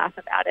always laugh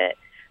about it.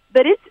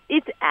 But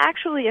it's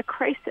actually a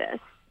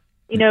crisis,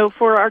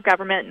 for our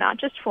government, not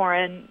just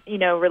foreign,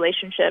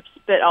 relationships,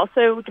 but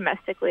also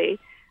domestically.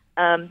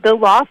 The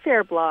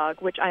Lawfare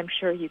blog, which I'm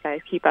sure you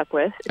guys keep up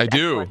with. I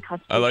do.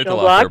 I like the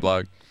Lawfare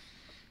blog.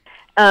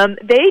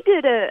 They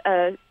did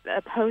a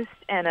post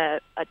and a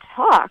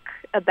talk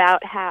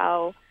about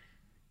how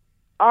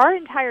our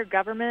entire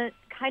government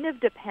kind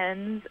of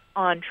depends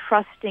on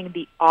trusting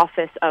the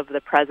office of the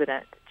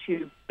president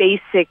to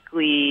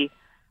basically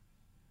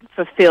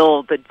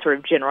fulfill the sort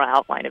of general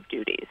outline of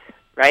duties,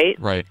 right?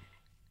 Right.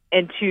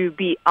 And to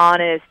be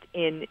honest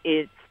in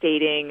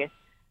stating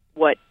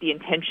what the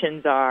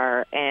intentions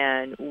are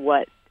and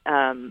what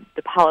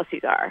the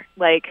policies are.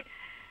 Like,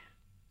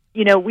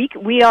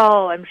 we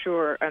all, I'm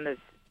sure, on this,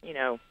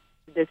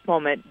 this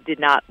moment did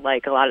not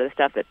like a lot of the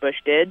stuff that Bush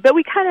did, but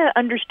we kind of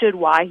understood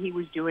why he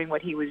was doing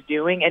what he was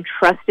doing and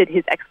trusted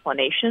his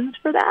explanations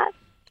for that.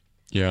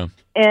 Yeah.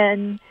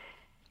 And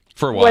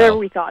for a while, whatever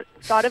we thought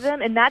of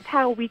them, and that's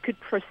how we could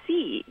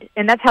proceed,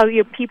 and that's how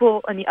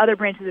people in the other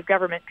branches of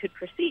government could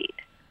proceed.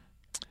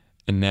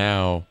 And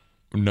now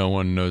no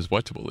one knows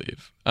what to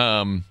believe.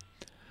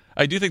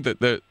 I do think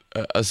that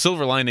a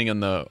silver lining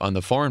on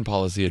the foreign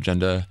policy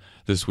agenda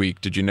this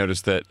week. Did you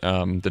notice that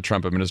the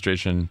Trump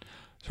administration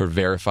sort of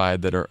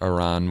verified that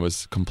Iran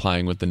was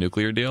complying with the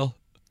nuclear deal?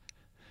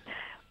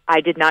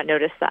 I did not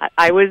notice that.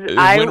 It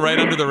went right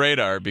under the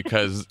radar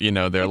because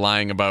they're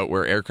lying about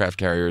where aircraft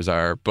carriers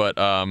are. But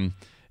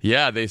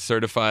yeah, they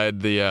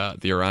certified the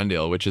Iran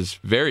deal, which is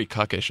very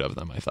cuckish of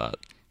them, I thought.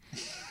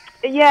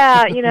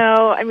 Yeah,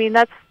 I mean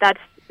that's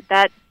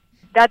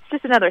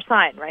just another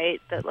sign,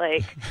 right? That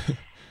like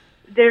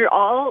they're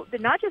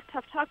not just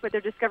tough talk, but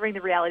they're discovering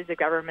the realities of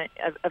government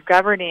of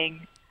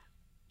governing.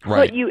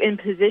 Right. Put you in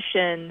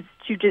positions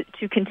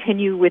to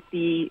continue with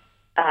the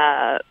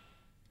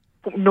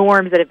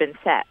norms that have been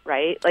set,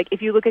 right? Like,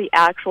 if you look at the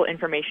actual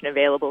information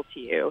available to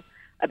you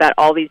about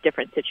all these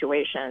different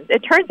situations, it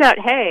turns out,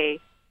 hey,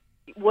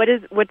 what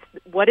is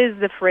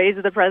the phrase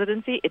of the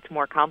presidency? It's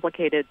more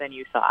complicated than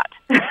you thought.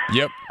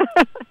 Yep.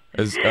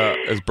 As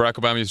Barack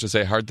Obama used to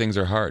say, hard things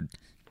are hard.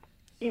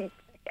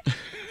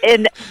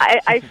 And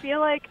I feel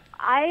like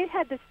I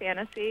had this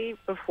fantasy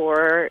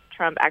before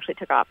Trump actually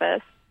took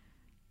office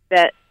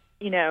that,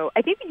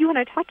 I think you and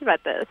I talked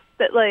about this,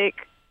 that,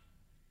 like,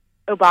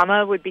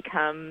 Obama would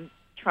become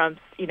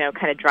Trump's,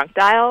 kind of drunk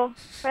dial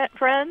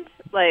friend,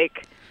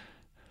 like,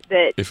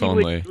 that if he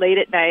only. would late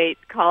at night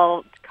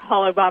call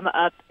Obama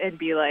up and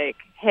be like,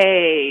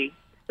 hey,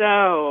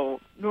 so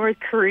North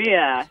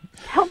Korea,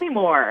 tell me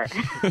more.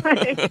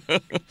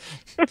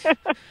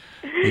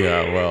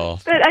 Yeah, well.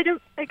 But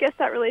I guess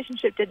that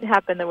relationship didn't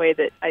happen the way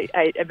that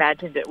I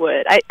imagined it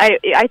would.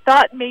 I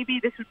thought maybe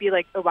this would be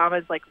like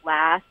Obama's like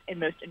last and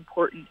most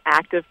important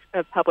act of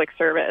public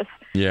service.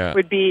 Yeah.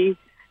 Would be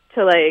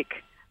to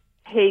like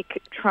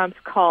take Trump's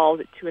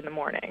calls at 2 a.m.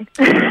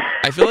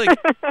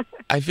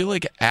 I feel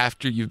like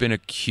after you've been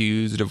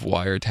accused of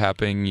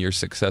wiretapping your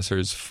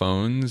successor's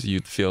phones,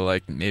 you'd feel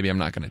like maybe I'm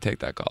not going to take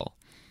that call.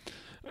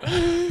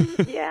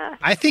 Yeah,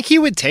 I think he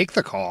would take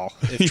the call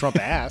if Trump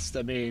asked.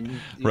 I mean,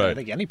 right. I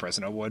think any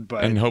president would,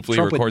 but and hopefully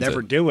Trump would records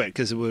never it. do it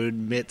because it would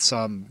admit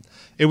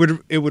it would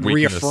Weakness.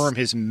 reaffirm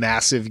his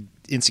massive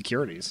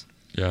insecurities.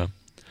 Yeah,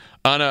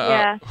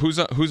 Anna, who's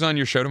on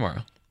your show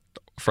tomorrow,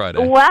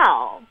 Friday?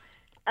 Well,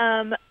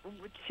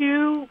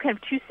 two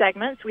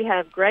segments. We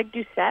have Greg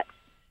Doucette,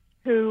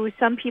 who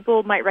some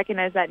people might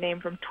recognize that name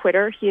from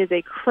Twitter. He is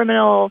a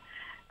criminal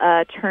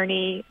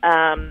attorney.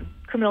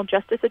 Criminal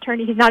justice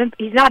attorney. He's not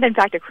in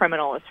fact a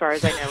criminal as far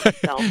as I know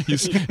himself.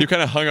 You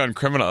kind of hung on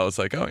criminal. I was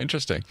like, oh,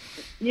 interesting.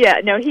 Yeah,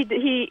 no, he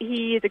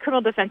is a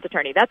criminal defense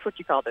attorney. That's what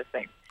you call those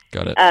things.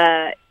 Got it.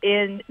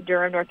 In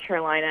Durham, North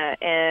Carolina,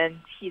 and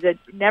he's a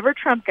never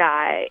Trump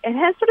guy and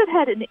has sort of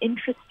had an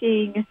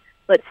interesting,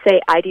 let's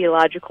say,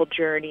 ideological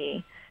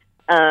journey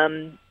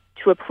to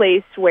a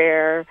place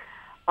where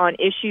on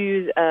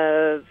issues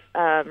of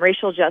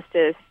racial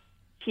justice,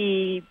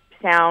 he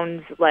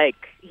sounds like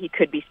he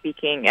could be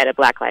speaking at a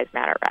Black Lives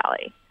Matter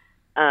rally.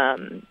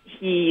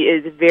 He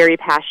is very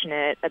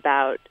passionate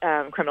about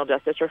criminal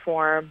justice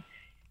reform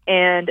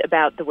and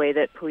about the way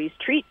that police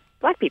treat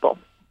black people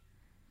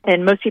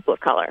and most people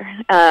of color.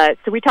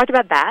 So we talked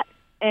about that.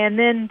 And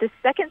then the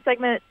second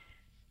segment,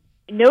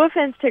 no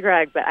offense to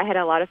Greg, but I had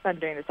a lot of fun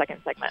doing the second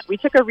segment. We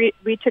took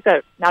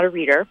a not a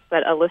reader,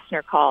 but a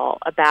listener call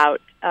about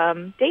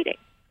dating.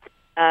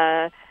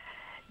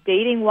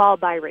 Dating while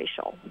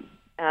biracial.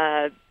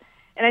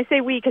 And I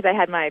say we because I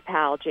had my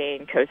pal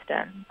Jane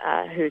Coaston,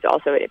 who's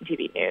also at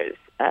MTV News.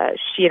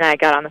 She and I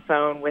got on the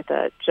phone with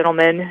a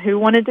gentleman who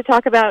wanted to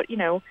talk about,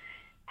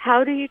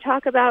 how do you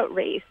talk about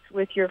race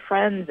with your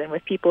friends and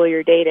with people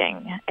you're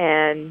dating?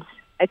 And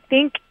I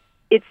think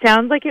it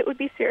sounds like it would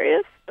be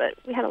serious, but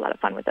we had a lot of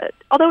fun with it.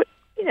 Although,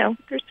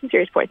 there's some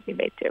serious points to be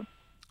made too.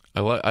 I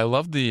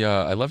love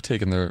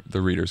taking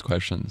the readers'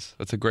 questions.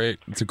 It's a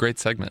great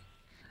segment.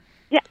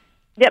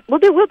 Yep, we'll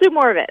do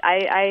more of it.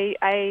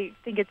 I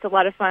think it's a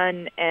lot of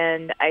fun,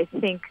 and I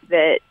think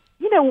that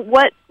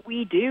what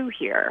we do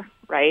here,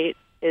 right,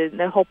 is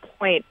the whole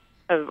point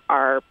of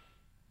our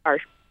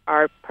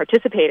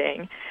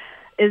participating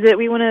is that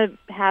we want to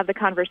have the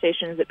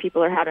conversations that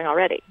people are having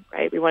already,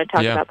 right? We want to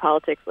talk about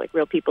politics like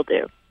real people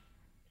do.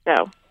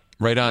 So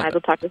right on. I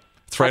will talk to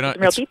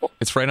real people.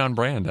 It's right on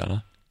brand,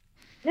 Anna.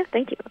 Yeah,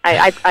 thank you.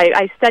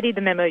 I studied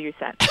the memo you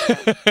sent.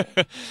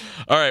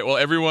 All right. Well,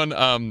 everyone,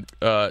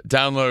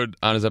 download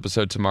Anna's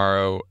episode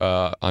tomorrow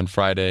on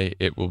Friday.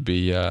 It will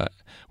be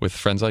with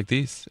friends like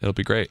these. It'll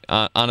be great.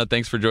 Anna,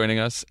 thanks for joining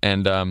us.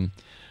 And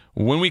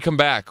when we come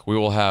back, we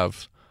will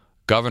have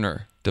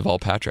Governor Deval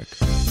Patrick.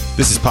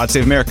 This is Pod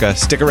Save America.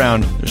 Stick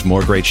around. There's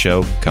more great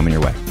show coming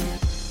your way.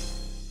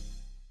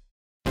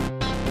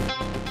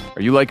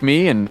 Are you like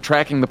me and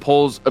tracking the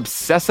polls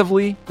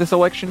obsessively this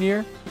election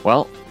year?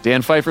 Well,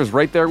 Dan Pfeiffer's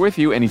right there with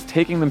you, and he's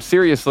taking them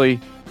seriously,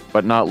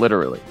 but not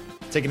literally.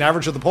 Take an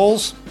average of the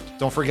polls.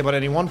 Don't forget about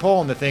any one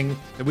poll. And the thing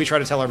that we try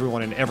to tell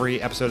everyone in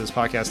every episode of this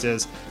podcast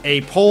is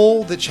a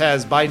poll that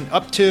has Biden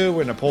up to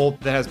and a poll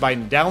that has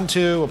Biden down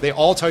to. They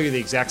all tell you the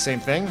exact same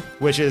thing,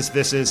 which is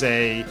this is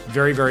a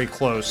very, very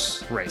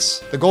close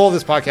race. The goal of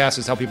this podcast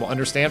is to help people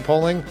understand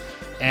polling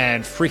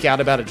and freak out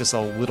about it just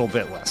a little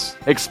bit less.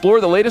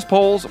 Explore the latest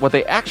polls, what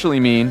they actually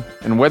mean,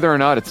 and whether or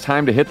not it's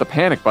time to hit the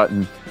panic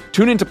button.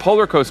 Tune into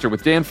Polar Coaster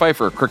with Dan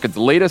Pfeiffer, Crooked's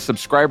latest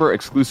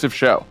subscriber-exclusive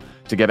show.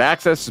 To get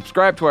access,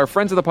 subscribe to our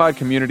Friends of the Pod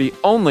community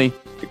only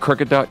at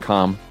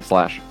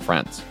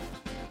crooked.com/friends.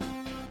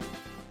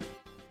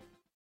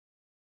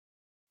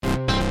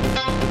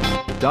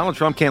 Donald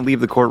Trump can't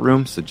leave the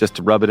courtroom, so just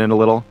to rub it in a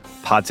little,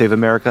 Pod Save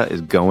America is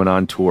going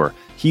on tour.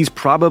 He's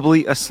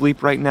probably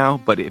asleep right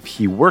now, but if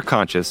he were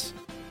conscious,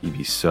 he'd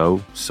be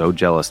so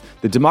jealous.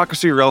 The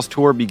Democracy or Else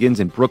tour begins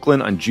in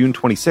Brooklyn on June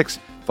 26th,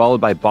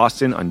 followed by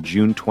Boston on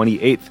June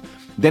 28th.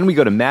 Then we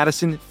go to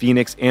Madison,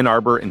 Phoenix, Ann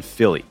Arbor, and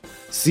Philly.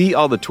 See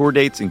all the tour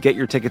dates and get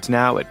your tickets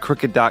now at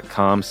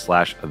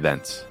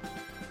Crooked.com/events.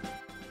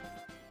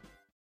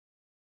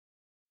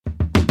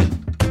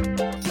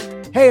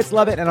 Hey, it's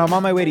Lovett, and I'm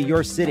on my way to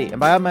your city. And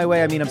by on my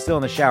way, I mean I'm still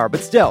in the shower,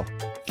 but still,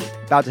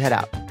 about to head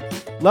out.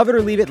 Love It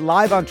or Leave It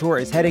Live on Tour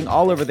is heading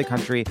all over the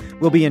country.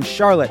 We'll be in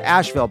Charlotte,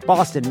 Asheville,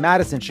 Boston,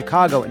 Madison,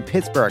 Chicago, and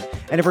Pittsburgh.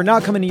 And if we're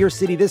not coming to your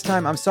city this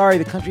time, I'm sorry,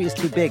 the country is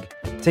too big.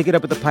 Take it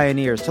up with the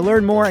Pioneers. To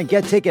learn more and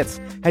get tickets,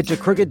 head to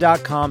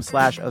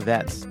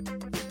Crooked.com/events.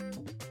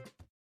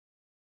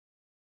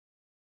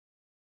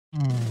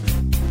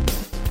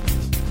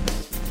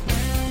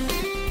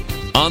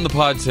 On the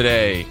pod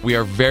today, we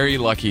are very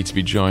lucky to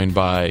be joined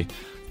by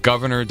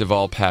Governor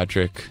Deval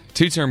Patrick,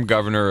 two-term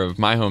governor of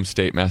my home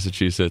state,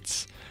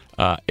 Massachusetts.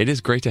 It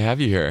is great to have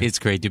you here. It's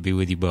great to be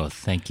with you both.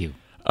 Thank you.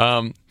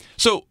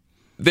 So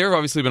there have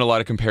obviously been a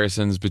lot of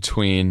comparisons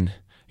between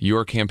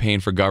your campaign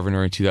for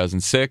governor in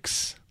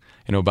 2006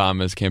 and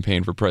Obama's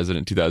campaign for president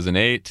in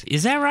 2008.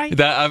 Is that right?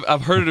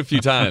 I've heard it a few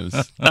times.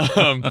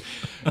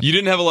 You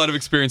didn't have a lot of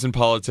experience in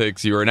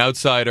politics. You were an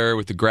outsider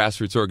with the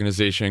grassroots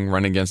organization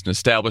running against an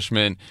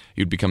establishment.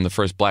 You'd become the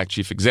first black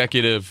chief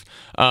executive.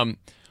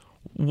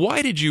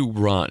 Why did you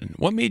run?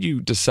 What made you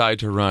decide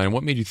to run?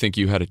 What made you think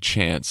you had a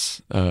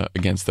chance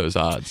against those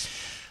odds?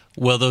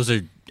 Well, those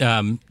are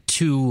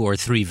two or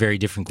three very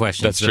different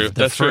questions. That's true.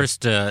 The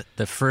first,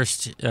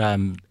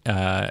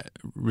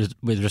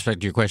 with respect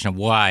to your question of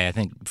why, I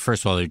think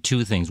first of all there are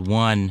two things.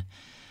 One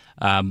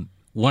of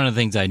the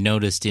things I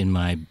noticed in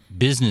my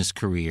business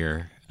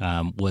career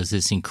was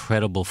this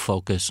incredible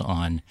focus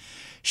on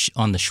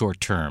the short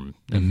term,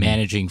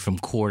 managing from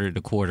quarter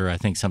to quarter. I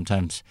think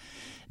sometimes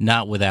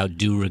not without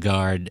due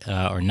regard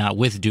or not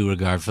with due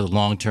regard for the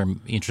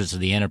long-term interests of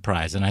the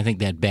enterprise. And I think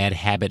that bad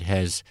habit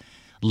has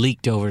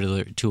leaked over to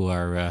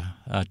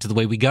the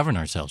way we govern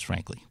ourselves,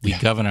 frankly. We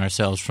govern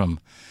ourselves from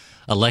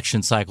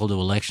election cycle to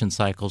election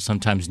cycle,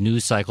 sometimes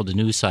news cycle to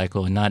news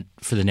cycle, and not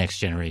for the next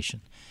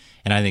generation.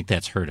 And I think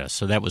that's hurt us.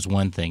 So that was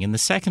one thing. And the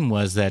second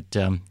was that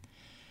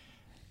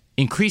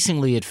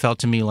increasingly it felt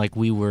to me like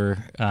we were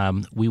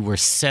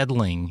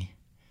settling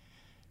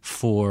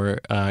for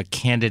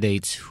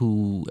candidates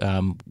who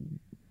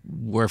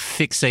were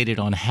fixated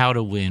on how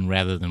to win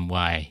rather than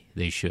why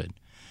they should,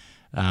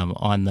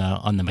 on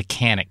the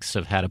mechanics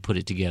of how to put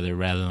it together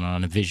rather than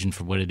on a vision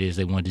for what it is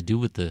they wanted to do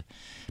with the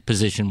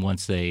position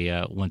once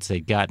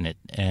they'd gotten it,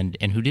 and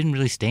who didn't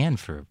really stand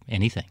for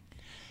anything.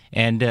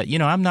 And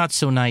I'm not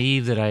so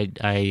naive that I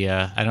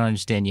don't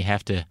understand. You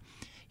have to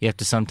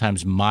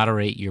sometimes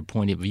moderate your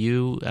point of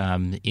view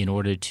in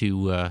order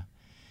to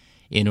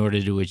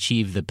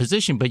achieve the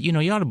position. But,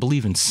 you ought to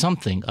believe in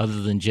something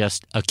other than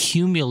just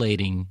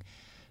accumulating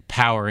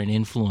power and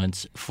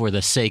influence for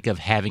the sake of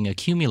having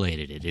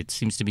accumulated it. It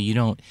seems to me you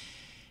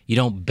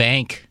don't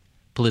bank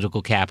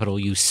political capital,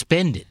 you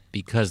spend it,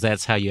 because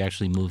that's how you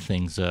actually move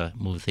things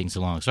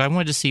along. So I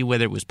wanted to see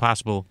whether it was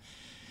possible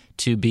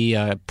to be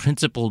a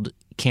principled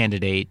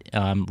candidate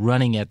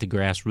running at the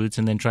grassroots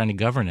and then trying to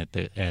govern at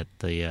the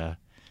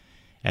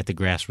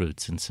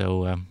grassroots. And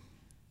so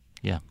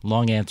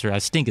long answer. I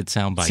stink at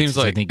sound bites.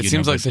 It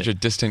seems like such a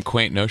distant,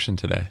 quaint notion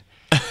today.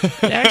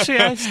 Actually,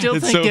 I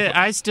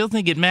still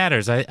think it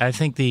matters. I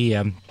think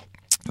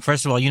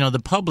first of all,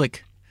 the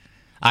public,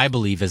 I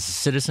believe, as a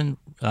citizen,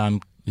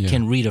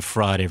 can read a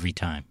fraud every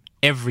time.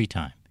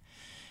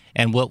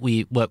 And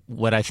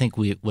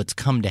what's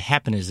come to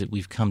happen is that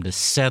we've come to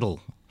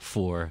settle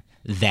for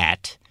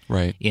that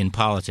in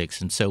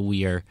politics, and so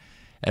we are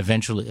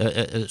eventually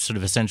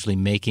essentially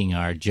making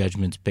our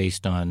judgments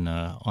based on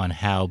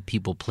how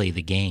people play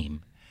the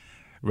game,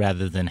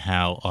 rather than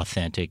how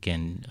authentic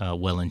and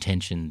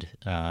well-intentioned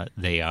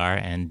they are,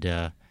 and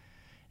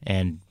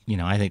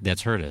I think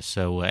that's hurt us.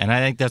 So, and I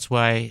think that's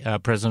why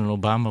President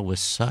Obama was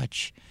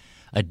such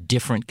a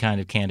different kind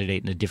of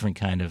candidate and a different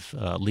kind of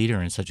leader,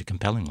 and such a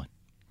compelling one.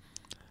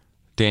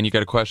 Dan, you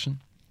got a question?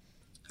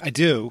 I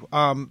do.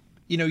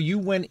 You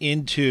went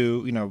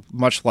into,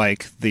 much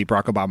like the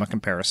Barack Obama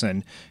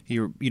comparison,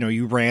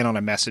 you ran on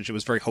a message that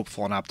was very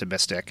hopeful and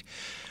optimistic.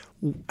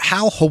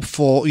 How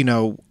hopeful,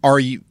 are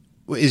you?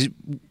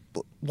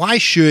 Why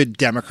should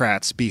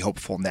Democrats be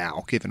hopeful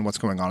now, given what's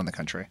going on in the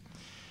country?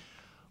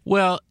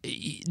 Well,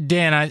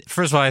 Dan,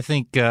 first of all, I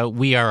think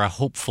we are a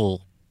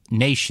hopeful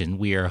nation.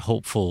 We are a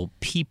hopeful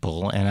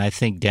people, and I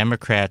think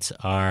Democrats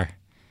are.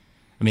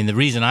 I mean, the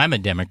reason I'm a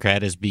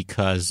Democrat is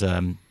because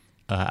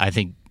I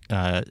think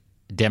the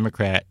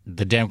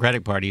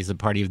Democratic Party is the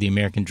party of the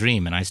American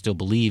dream, and I still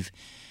believe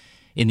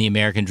in the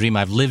American dream.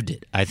 I've lived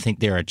it. I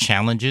think there are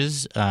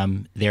challenges.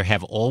 There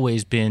have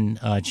always been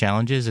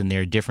challenges, and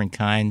there are different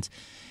kinds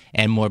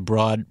and more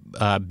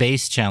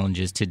broad-based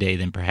challenges today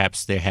than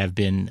perhaps there have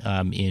been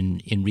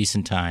in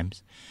recent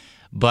times.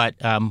 But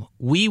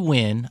we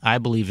win, I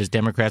believe, as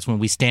Democrats when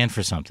we stand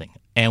for something.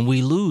 And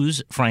we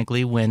lose,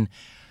 frankly, when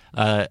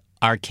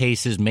our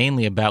case is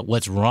mainly about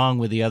what's wrong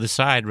with the other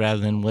side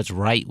rather than what's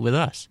right with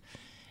us.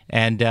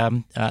 And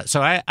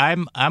so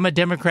I'm a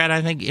Democrat,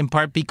 I think, in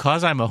part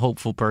because I'm a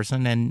hopeful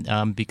person,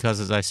 and because,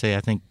 as I say, I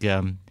think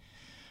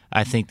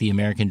I think the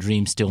American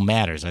dream still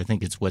matters. I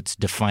think it's what's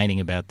defining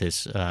about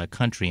this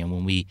country. And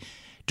when we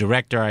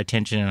direct our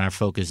attention and our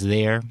focus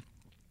there,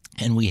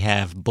 and we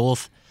have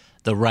both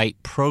the right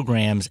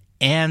programs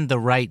and the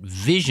right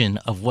vision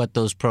of what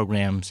those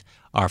programs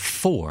are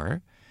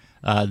for,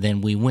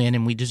 then we win,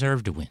 and we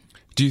deserve to win.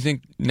 Do you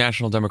think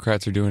National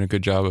Democrats are doing a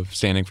good job of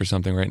standing for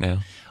something right now?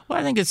 Well,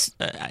 I think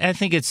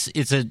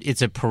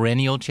it's a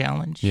perennial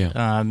challenge. Yeah.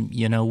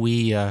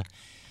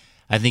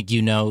 I think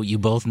you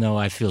both know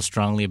I feel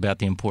strongly about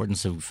the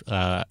importance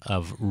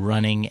of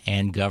running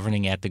and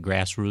governing at the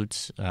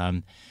grassroots.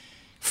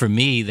 For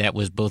me, that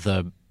was both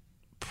a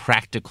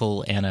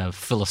practical and a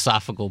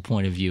philosophical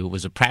point of view. It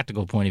was a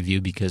practical point of view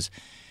because,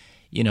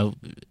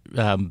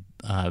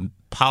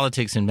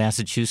 politics in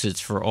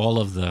Massachusetts, for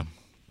all the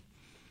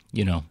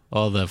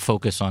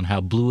focus on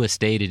how blue a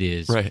state it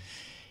is, right.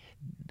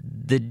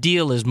 The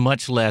deal is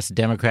much less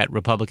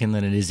Democrat-Republican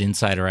than it is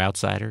insider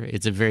outsider.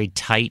 It's a very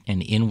tight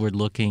and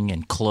inward-looking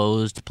and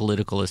closed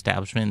political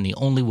establishment, and the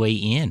only way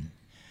in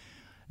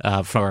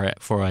for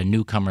a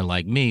newcomer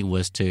like me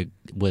was to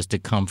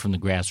come from the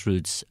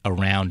grassroots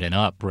around and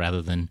up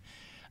rather than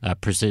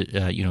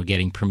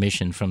getting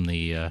permission from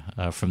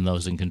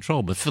those in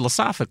control. But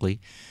philosophically,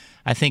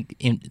 I think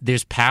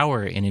there's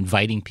power in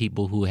inviting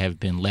people who have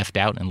been left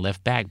out and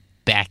left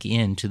back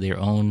into their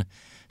own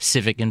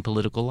civic and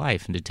political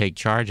life and to take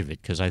charge of it,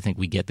 because I think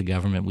we get the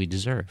government we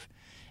deserve.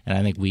 And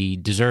I think we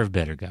deserve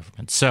better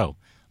government. So,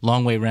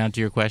 long way around to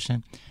your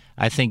question.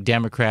 I think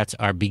Democrats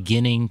are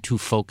beginning to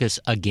focus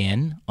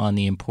again on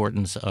the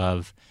importance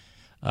of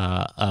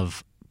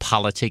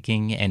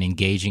politicking and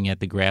engaging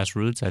at the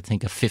grassroots. I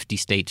think a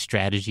 50-state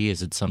strategy,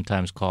 as it's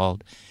sometimes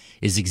called,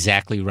 is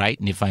exactly right.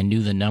 And if I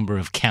knew the number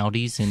of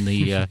counties in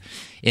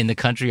the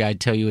country, I'd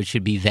tell you it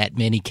should be that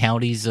many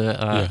counties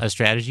a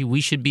strategy.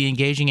 We should be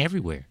engaging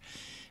everywhere,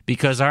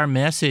 because our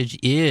message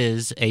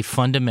is a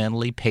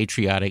fundamentally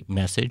patriotic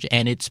message,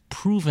 and it's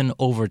proven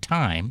over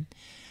time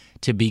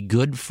to be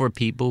good for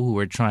people who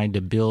are trying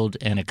to build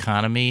an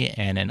economy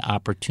and an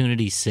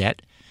opportunity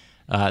set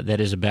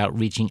that is about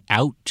reaching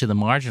out to the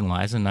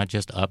marginalized and not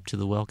just up to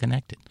the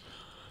well-connected.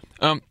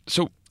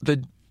 So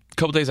the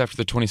couple days after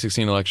the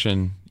 2016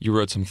 election, you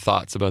wrote some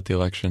thoughts about the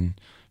election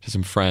to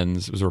some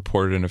friends. It was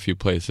reported in a few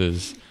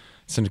places.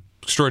 It's an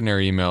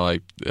extraordinary email.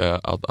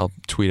 I'll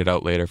tweet it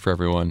out later for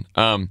everyone.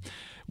 One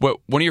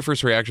of your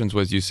first reactions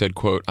was you said,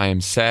 quote, "I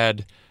am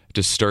sad,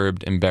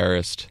 disturbed,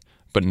 embarrassed,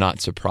 but not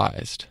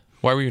surprised."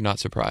 Why were you not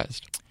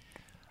surprised?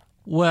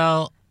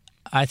 Well,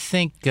 I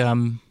think,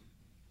 to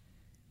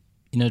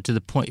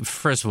the point,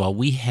 first of all,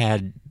 we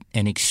had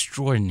an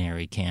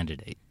extraordinary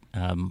candidate.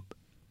 I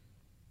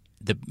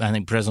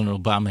think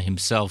President Obama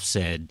himself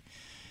said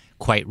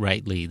quite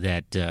rightly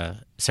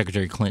that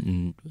Secretary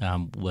Clinton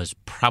was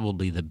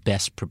probably the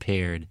best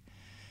prepared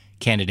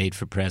candidate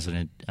for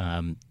president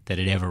that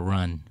had ever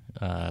run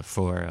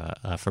for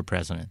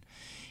president.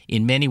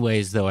 In many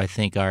ways, though, I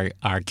think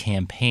our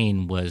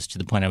campaign was, to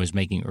the point I was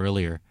making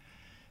earlier,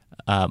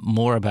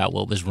 more about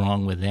what was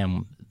wrong with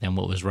them than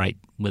what was right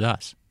with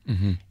us.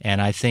 Mm-hmm.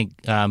 And I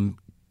think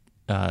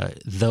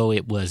though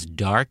it was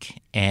dark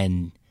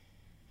and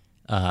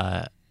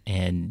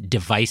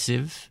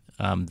divisive,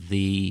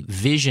 the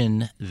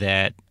vision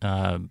that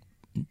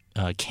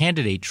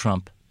candidate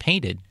Trump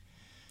painted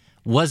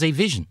was a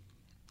vision.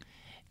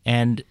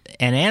 And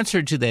an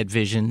answer to that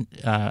vision,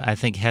 I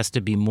think, has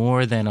to be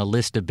more than a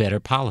list of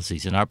better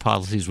policies. And our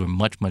policies were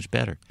much, much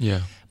better.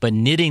 Yeah. But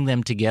knitting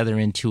them together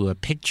into a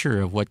picture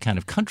of what kind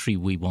of country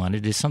we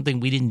wanted is something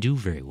we didn't do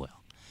very well.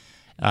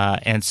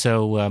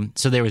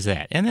 So there was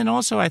that. And then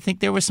also I think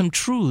there were some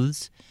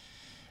truths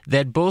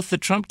that both the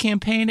Trump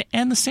campaign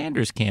and the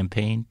Sanders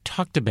campaign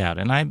talked about.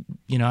 And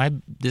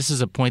this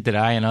is a point that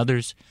I and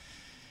others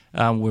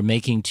were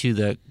making to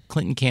the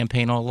Clinton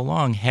campaign all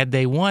along. Had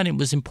they won, it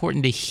was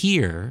important to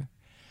hear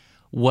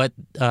what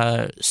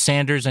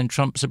Sanders and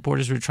Trump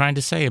supporters were trying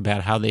to say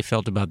about how they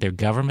felt about their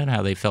government,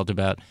 how they felt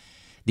about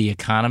the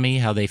economy,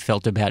 how they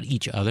felt about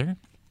each other.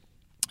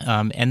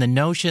 And the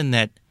notion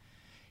that,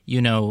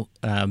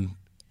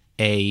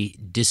 a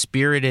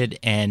dispirited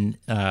and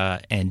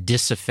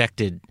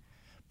disaffected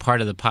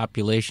part of the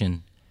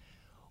population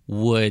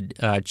would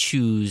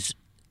choose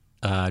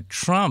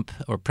Trump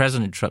or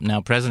President Trump,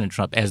 now President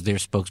Trump, as their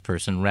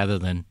spokesperson rather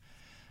than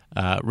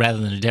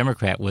a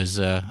Democrat was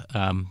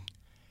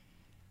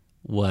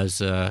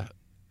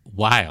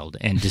wild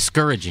and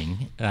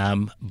discouraging.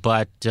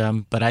 But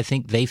I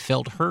think they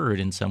felt heard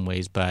in some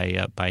ways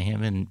by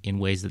him in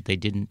ways that they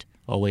didn't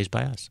always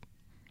by us.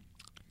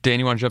 Dan,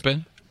 you want to jump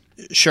in?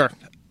 Sure.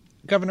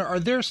 Governor, are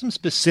there some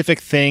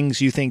specific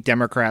things you think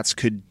Democrats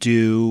could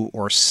do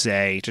or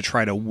say to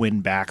try to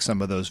win back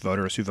some of those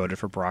voters who voted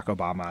for Barack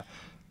Obama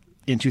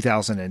in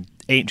 2008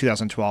 and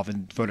 2012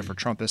 and voted for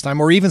Trump this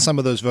time, or even some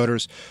of those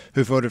voters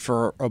who voted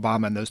for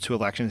Obama in those two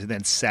elections and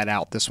then sat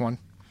out this one?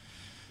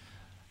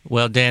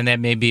 Well, Dan, that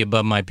may be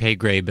above my pay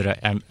grade,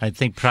 but I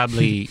think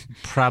probably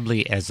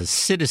as a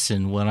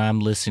citizen, what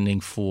I'm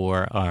listening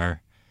for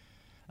are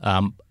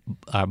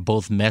are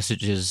both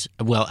messages.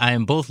 Well, I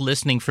am both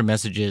listening for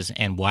messages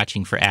and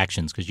watching for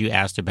actions, because you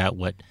asked about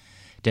what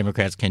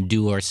Democrats can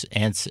do or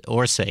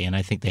say, and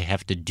I think they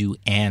have to do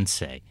and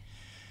say.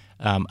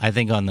 I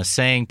think on the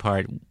saying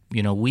part,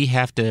 we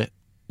have to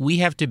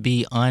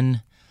be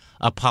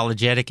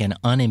unapologetic and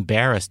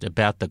unembarrassed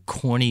about the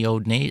corny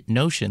old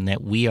notion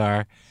that we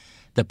are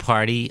the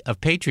party of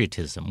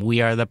patriotism.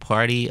 We are the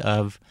party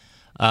of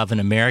an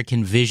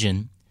American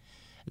vision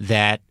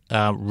that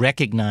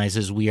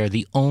recognizes we are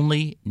the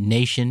only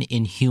nation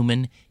in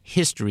human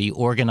history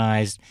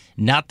organized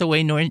not the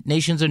way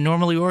nations are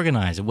normally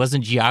organized. It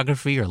wasn't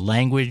geography or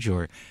language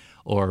or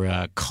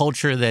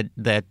culture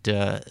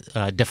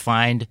that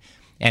defined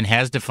and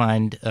has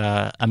defined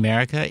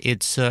America.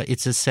 It's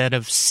a set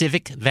of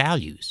civic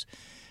values: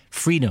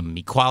 freedom,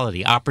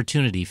 equality,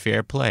 opportunity,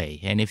 fair play.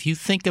 And if you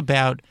think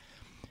about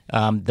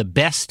the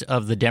best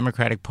of the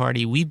Democratic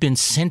Party, we've been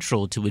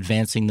central to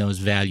advancing those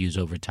values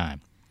over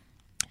time.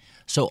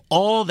 So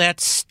all that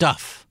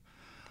stuff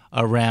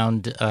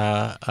around,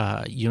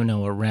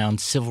 around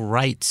civil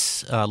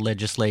rights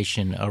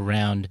legislation,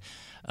 around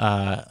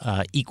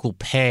equal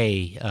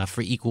pay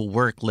for equal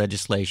work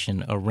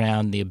legislation,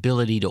 around the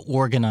ability to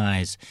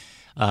organize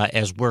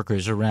as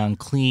workers, around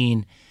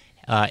clean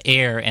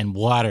air and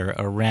water,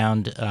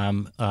 around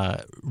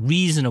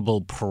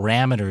reasonable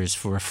parameters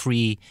for a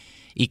free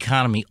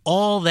economy,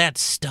 all that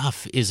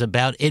stuff is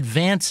about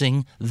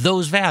advancing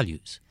those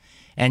values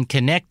and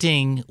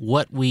connecting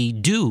what we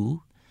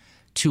do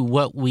to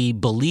what we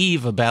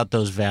believe about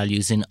those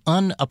values in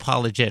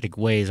unapologetic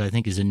ways, I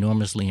think is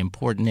enormously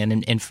important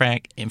and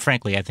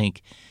frankly, I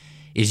think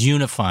is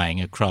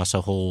unifying across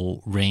a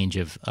whole range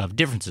of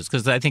differences.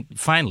 Because I think,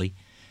 finally,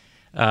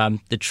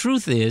 the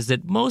truth is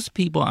that most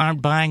people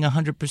aren't buying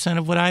 100%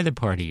 of what either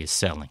party is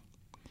selling.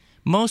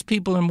 Most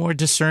people are more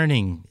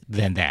discerning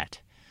than that.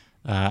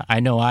 I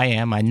know I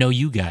am. I know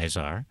you guys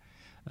are.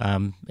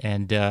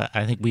 And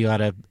I think we ought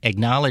to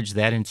acknowledge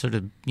that and sort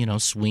of,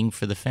 swing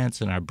for the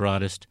fence in our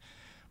broadest,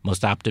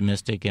 most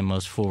optimistic, and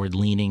most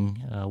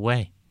forward-leaning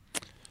way.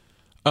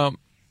 So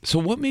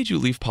what made you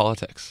leave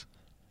politics?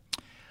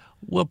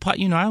 Well,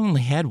 I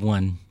only had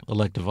one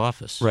elective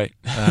office. Right.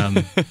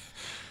 It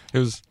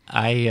was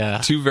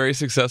two very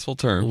successful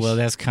terms. Well,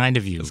 that's kind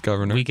of you. As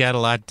governor. We got a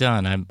lot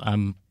done. It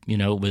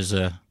was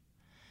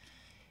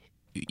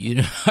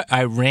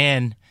I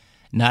ran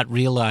not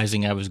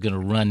realizing I was going to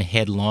run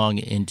headlong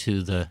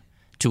into a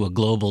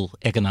global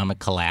economic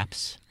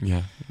collapse.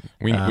 Yeah,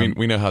 we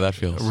know how that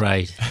feels,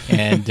 right?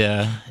 And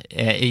and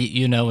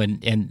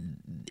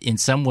in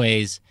some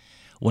ways,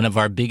 one of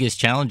our biggest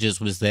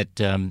challenges was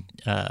that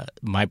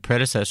my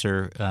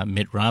predecessor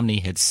Mitt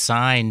Romney had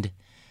signed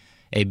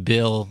a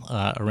bill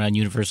around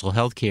universal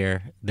health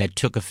care that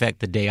took effect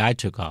the day I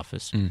took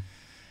office.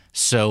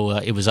 So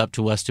it was up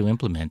to us to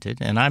implement it,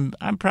 and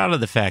I'm proud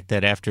of the fact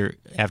that after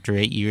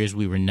 8 years,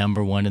 we were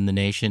number one in the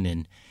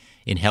nation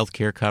in health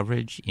care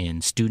coverage,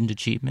 in student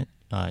achievement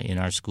in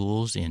our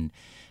schools, in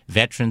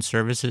veteran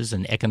services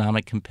and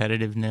economic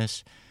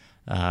competitiveness,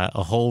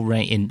 a whole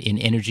range in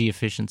energy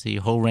efficiency,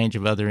 a whole range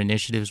of other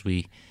initiatives.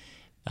 We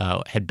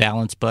had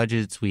balanced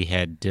budgets. We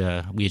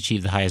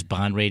achieved the highest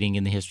bond rating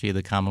in the history of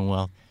the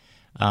Commonwealth.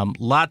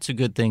 Lots of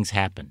good things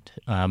happened.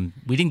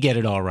 We didn't get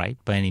it all right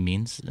by any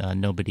means.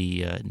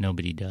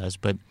 Nobody does.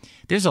 But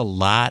there's a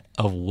lot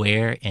of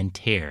wear and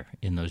tear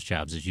in those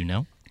jobs, as you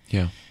know.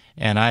 Yeah.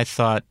 And I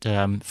thought,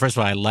 first of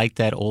all, I like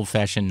that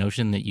old-fashioned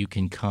notion that you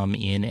can come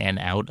in and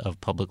out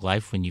of public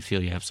life when you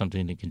feel you have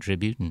something to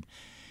contribute,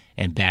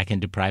 and back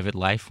into private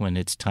life when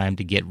it's time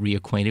to get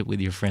reacquainted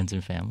with your friends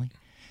and family.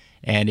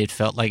 And it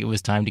felt like it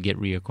was time to get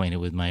reacquainted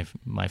with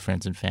my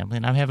friends and family.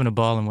 And I'm having a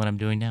ball in what I'm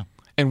doing now.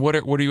 And what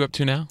are you up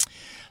to now?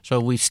 So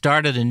we've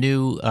started a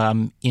new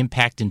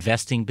impact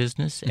investing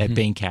business at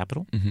Bain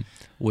Capital,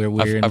 where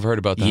I've heard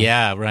about that.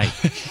 Yeah, right.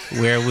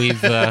 Where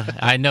we've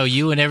I know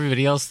you and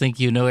everybody else think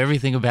you know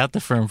everything about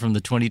the firm from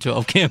the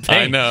 2012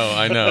 campaign.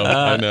 I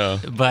know.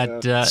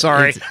 But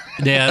sorry.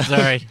 That's all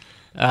right.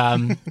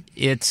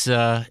 It's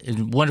a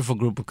wonderful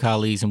group of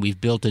colleagues, and we've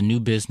built a new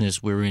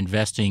business where we're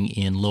investing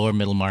in lower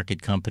middle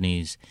market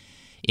companies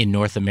in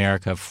North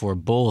America for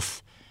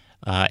both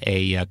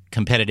a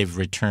competitive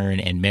return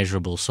and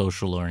measurable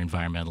social or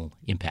environmental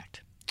impact.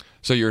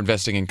 So you're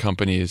investing in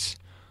companies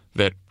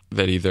that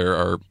either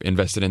are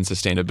invested in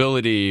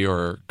sustainability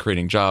or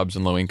creating jobs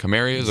in low-income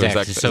areas? Exactly.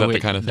 Or is that the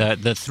kind of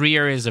thing? The three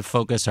areas of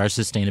focus are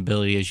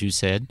sustainability, as you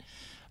said,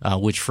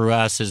 which for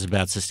us is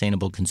about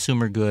sustainable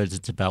consumer goods.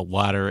 It's about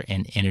water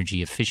and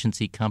energy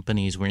efficiency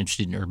companies. We're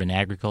interested in urban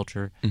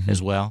agriculture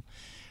as well.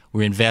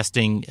 We're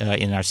investing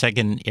in our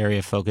second area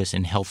of focus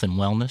in health and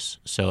wellness,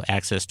 so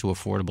access to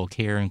affordable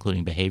care,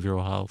 including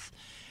behavioral health.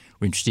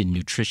 We're interested in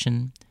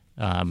nutrition,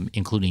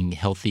 including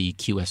healthy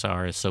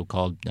QSRs,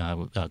 so-called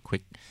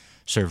quick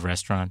serve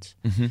restaurants.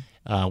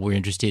 We're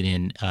interested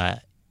in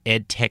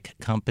ed tech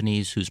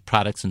companies whose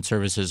products and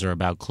services are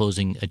about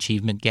closing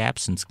achievement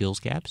gaps and skills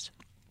gaps.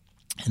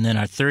 And then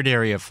our third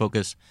area of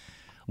focus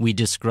we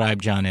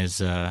describe, John,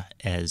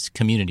 as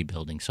community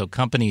building. So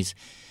companies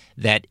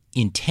that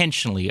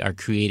intentionally are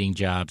creating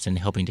jobs and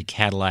helping to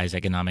catalyze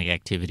economic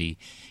activity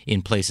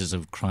in places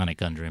of chronic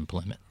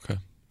underemployment. Okay.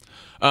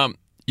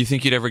 You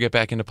think you'd ever get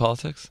back into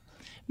politics?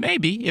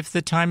 Maybe, if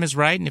the time is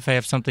right and if I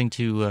have something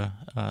to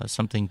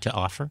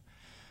offer.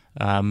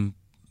 I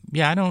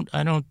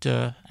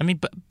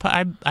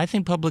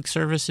think public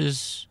service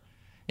is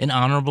an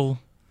honorable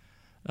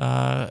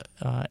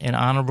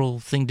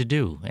thing to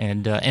do,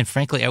 and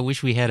frankly, I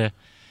wish we had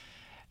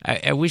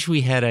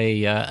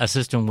a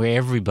system where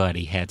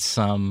everybody had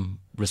some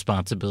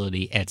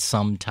responsibility at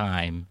some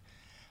time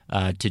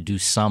to do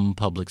some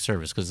public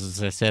service. Because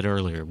as I said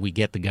earlier, we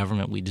get the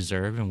government we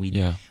deserve, and we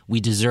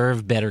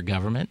deserve better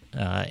government,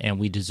 and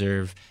we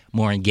deserve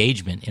more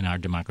engagement in our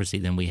democracy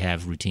than we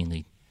have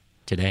routinely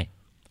today.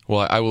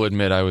 Well, I will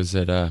admit I was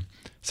at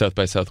South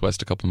by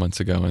Southwest a couple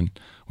months ago, and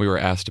we were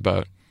asked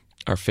about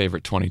our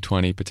favorite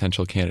 2020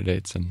 potential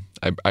candidates, and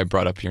I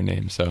brought up your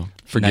name, so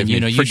forgive me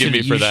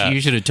for that.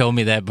 You should have told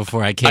me that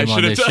before I came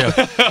on this show.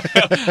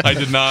 I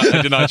did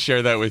not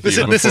share that with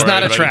you. This is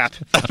not a trap.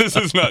 This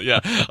is not. Yeah,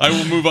 I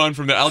will move on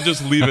from that. I'll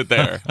just leave it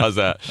there. How's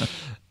that?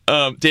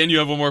 Dan, you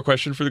have one more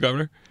question for the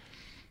governor?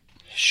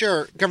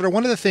 Sure. Governor,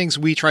 one of the things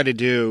we try to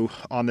do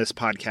on this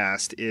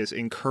podcast is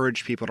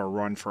encourage people to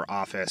run for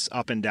office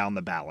up and down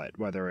the ballot,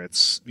 whether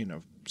it's,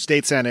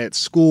 state senate,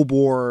 school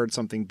board,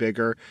 something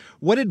bigger.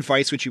 What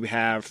advice would you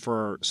have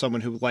for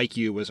someone who, like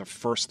you, was a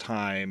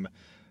first-time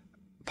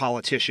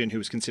politician who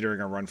was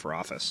considering a run for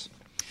office?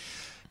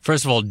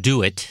 First of all,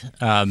 do it.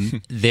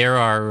 There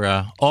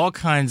are all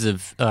kinds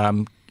of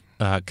kind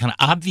of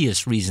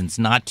obvious reasons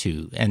not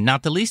to, and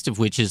not the least of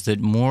which is that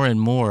more and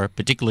more,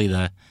 particularly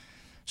the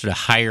sort of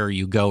higher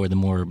you go or the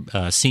more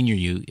senior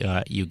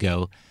you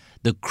go,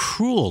 the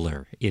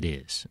crueler it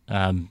is.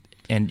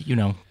 And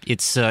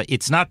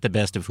it's not the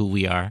best of who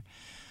we are,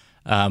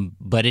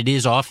 but it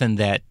is often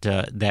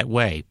that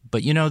way.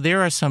 But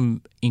there are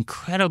some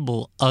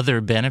incredible other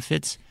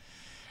benefits,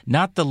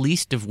 not the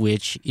least of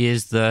which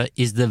is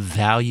the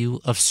value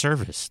of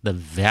service, the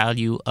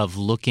value of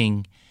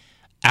looking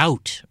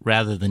out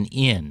rather than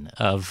in,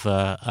 of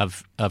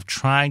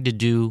trying to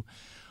do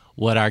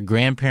what our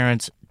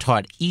grandparents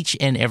taught each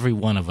and every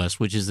one of us,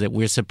 which is that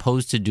we're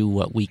supposed to do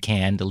what we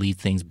can to leave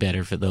things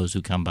better for those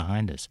who come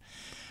behind us.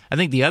 I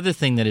think the other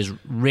thing that is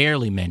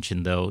rarely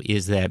mentioned, though,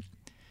 is that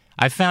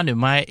I found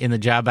in the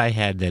job I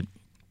had that,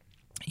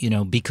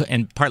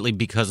 and partly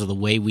because of the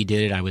way we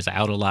did it, I was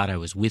out a lot, I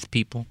was with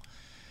people,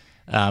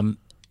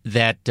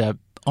 that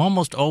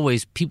almost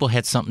always people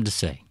had something to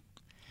say.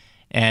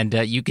 And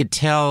you could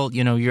tell,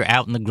 you're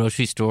out in the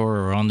grocery store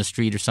or on the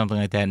street or something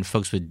like that, and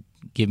folks would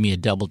give me a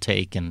double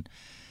take. And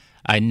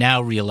I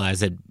now realize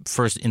that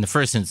in the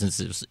first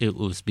instance, it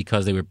was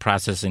because they were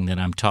processing that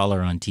I'm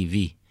taller on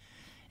TV.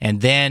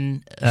 And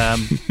then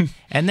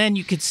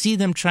you could see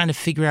them trying to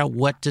figure out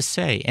what to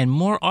say. And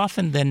more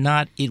often than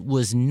not, it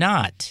was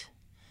not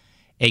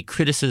a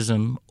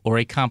criticism or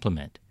a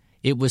compliment.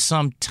 It was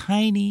some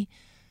tiny,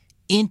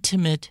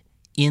 intimate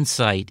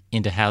insight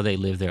into how they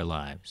live their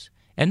lives.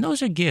 And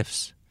those are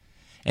gifts.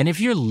 And if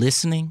you're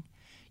listening,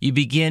 you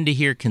begin to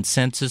hear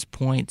consensus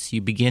points.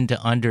 You begin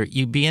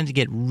to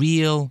get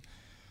real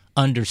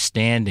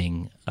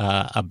understanding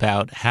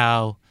about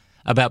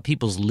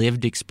people's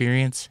lived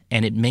experience,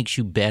 and it makes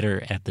you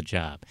better at the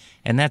job.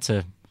 And that's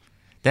a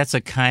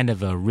kind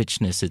of a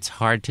richness. It's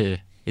hard to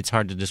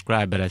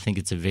describe, but I think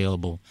it's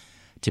available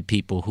to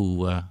people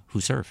who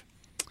serve.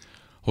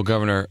 Well,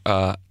 Governor,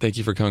 thank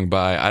you for coming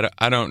by.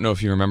 I don't know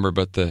if you remember,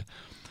 but the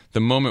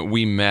moment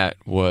we met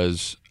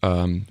was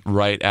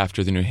right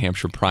after the New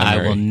Hampshire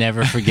primary. I will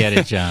never forget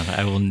it, John.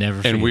 I will never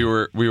forget it.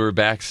 And we were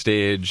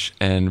backstage,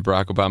 and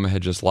Barack Obama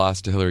had just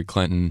lost to Hillary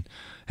Clinton,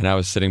 and I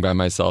was sitting by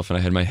myself, and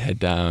I had my head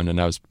down, and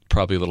I was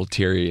probably a little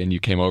teary, and you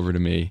came over to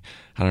me.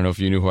 I don't know if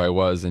you knew who I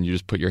was, and you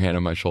just put your hand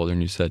on my shoulder,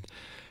 and you said,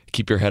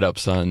 "Keep your head up,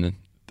 son.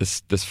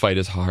 This fight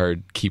is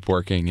hard. Keep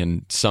working,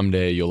 and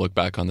someday you'll look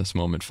back on this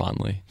moment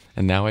fondly."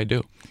 And now I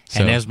do.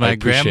 So and as my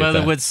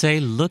grandmother would say,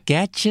 look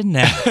at you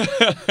now.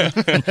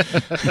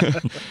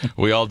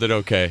 We all did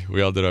okay.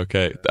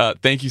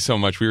 Thank you so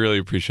much. We really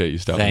appreciate you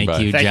stopping by.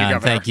 Thank you,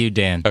 John. Thank you,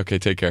 Dan. Okay,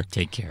 take care.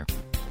 Take care.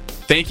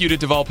 Thank you to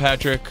Deval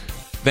Patrick.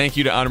 Thank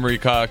you to Anna Marie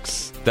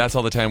Cox. That's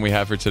all the time we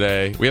have for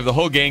today. We have the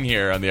whole gang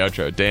here on the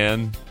outro.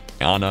 Dan,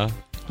 Anna,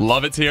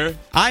 Lovett's here.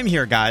 I'm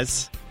here,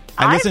 guys.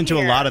 I listened to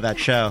a lot of that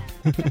show.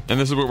 And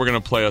this is what we're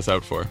going to play us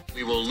out for.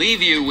 We will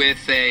leave you with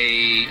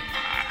a...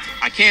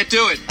 I can't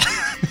do it.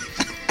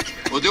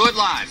 We'll do it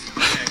live.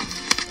 Okay.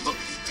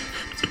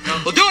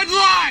 We'll do it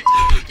live.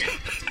 Okay.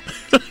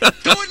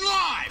 Do it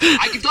live.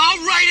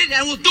 I'll write it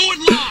and we'll do it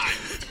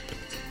live.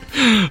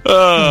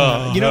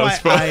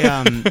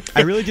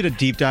 I really did a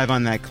deep dive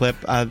on that clip,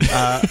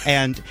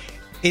 and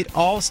it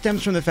all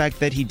stems from the fact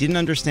that he didn't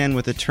understand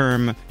what the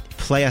term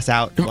 "play us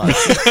out" was.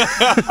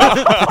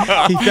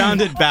 He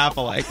found it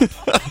baffling. See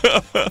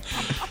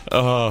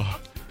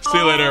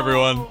you later,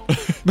 everyone.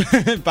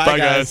 Bye,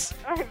 guys.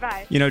 All right,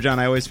 bye. John,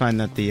 I always find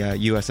that the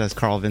USS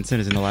Carl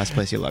Vinson is in the last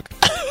place you look.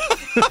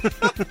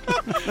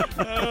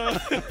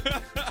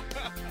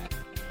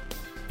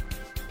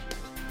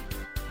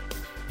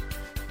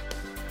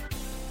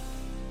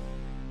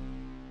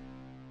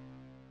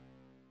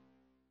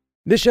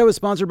 This show is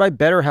sponsored by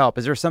BetterHelp.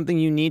 Is there something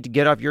you need to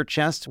get off your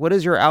chest? What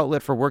is your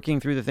outlet for working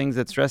through the things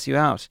that stress you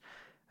out?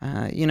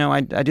 I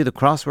do the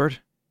crossword.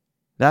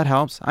 That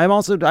helps. I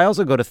also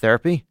go to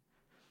therapy,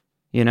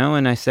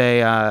 and I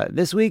say,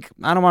 this week,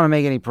 I don't want to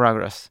make any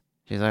progress.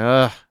 She's like,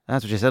 ugh,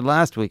 that's what you said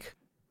last week.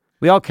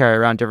 We all carry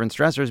around different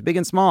stressors, big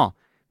and small.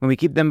 When we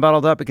keep them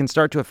bottled up, it can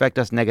start to affect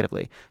us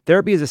negatively.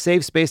 Therapy is a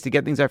safe space to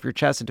get things off your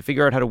chest and to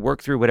figure out how to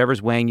work through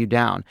whatever's weighing you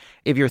down.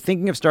 If you're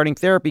thinking of starting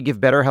therapy, give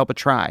BetterHelp a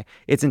try.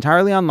 It's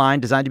entirely online,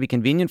 designed to be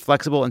convenient,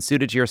 flexible, and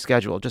suited to your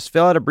schedule. Just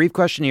fill out a brief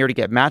questionnaire to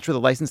get matched with a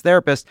licensed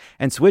therapist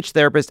and switch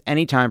therapists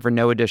anytime for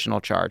no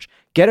additional charge.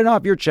 Get it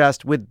off your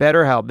chest with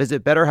BetterHelp.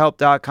 Visit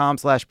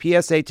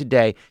BetterHelp.com/PSA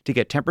today to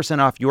get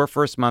 10% off your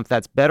first month.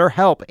 That's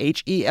BetterHelp,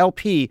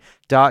 HELP.com/PSA.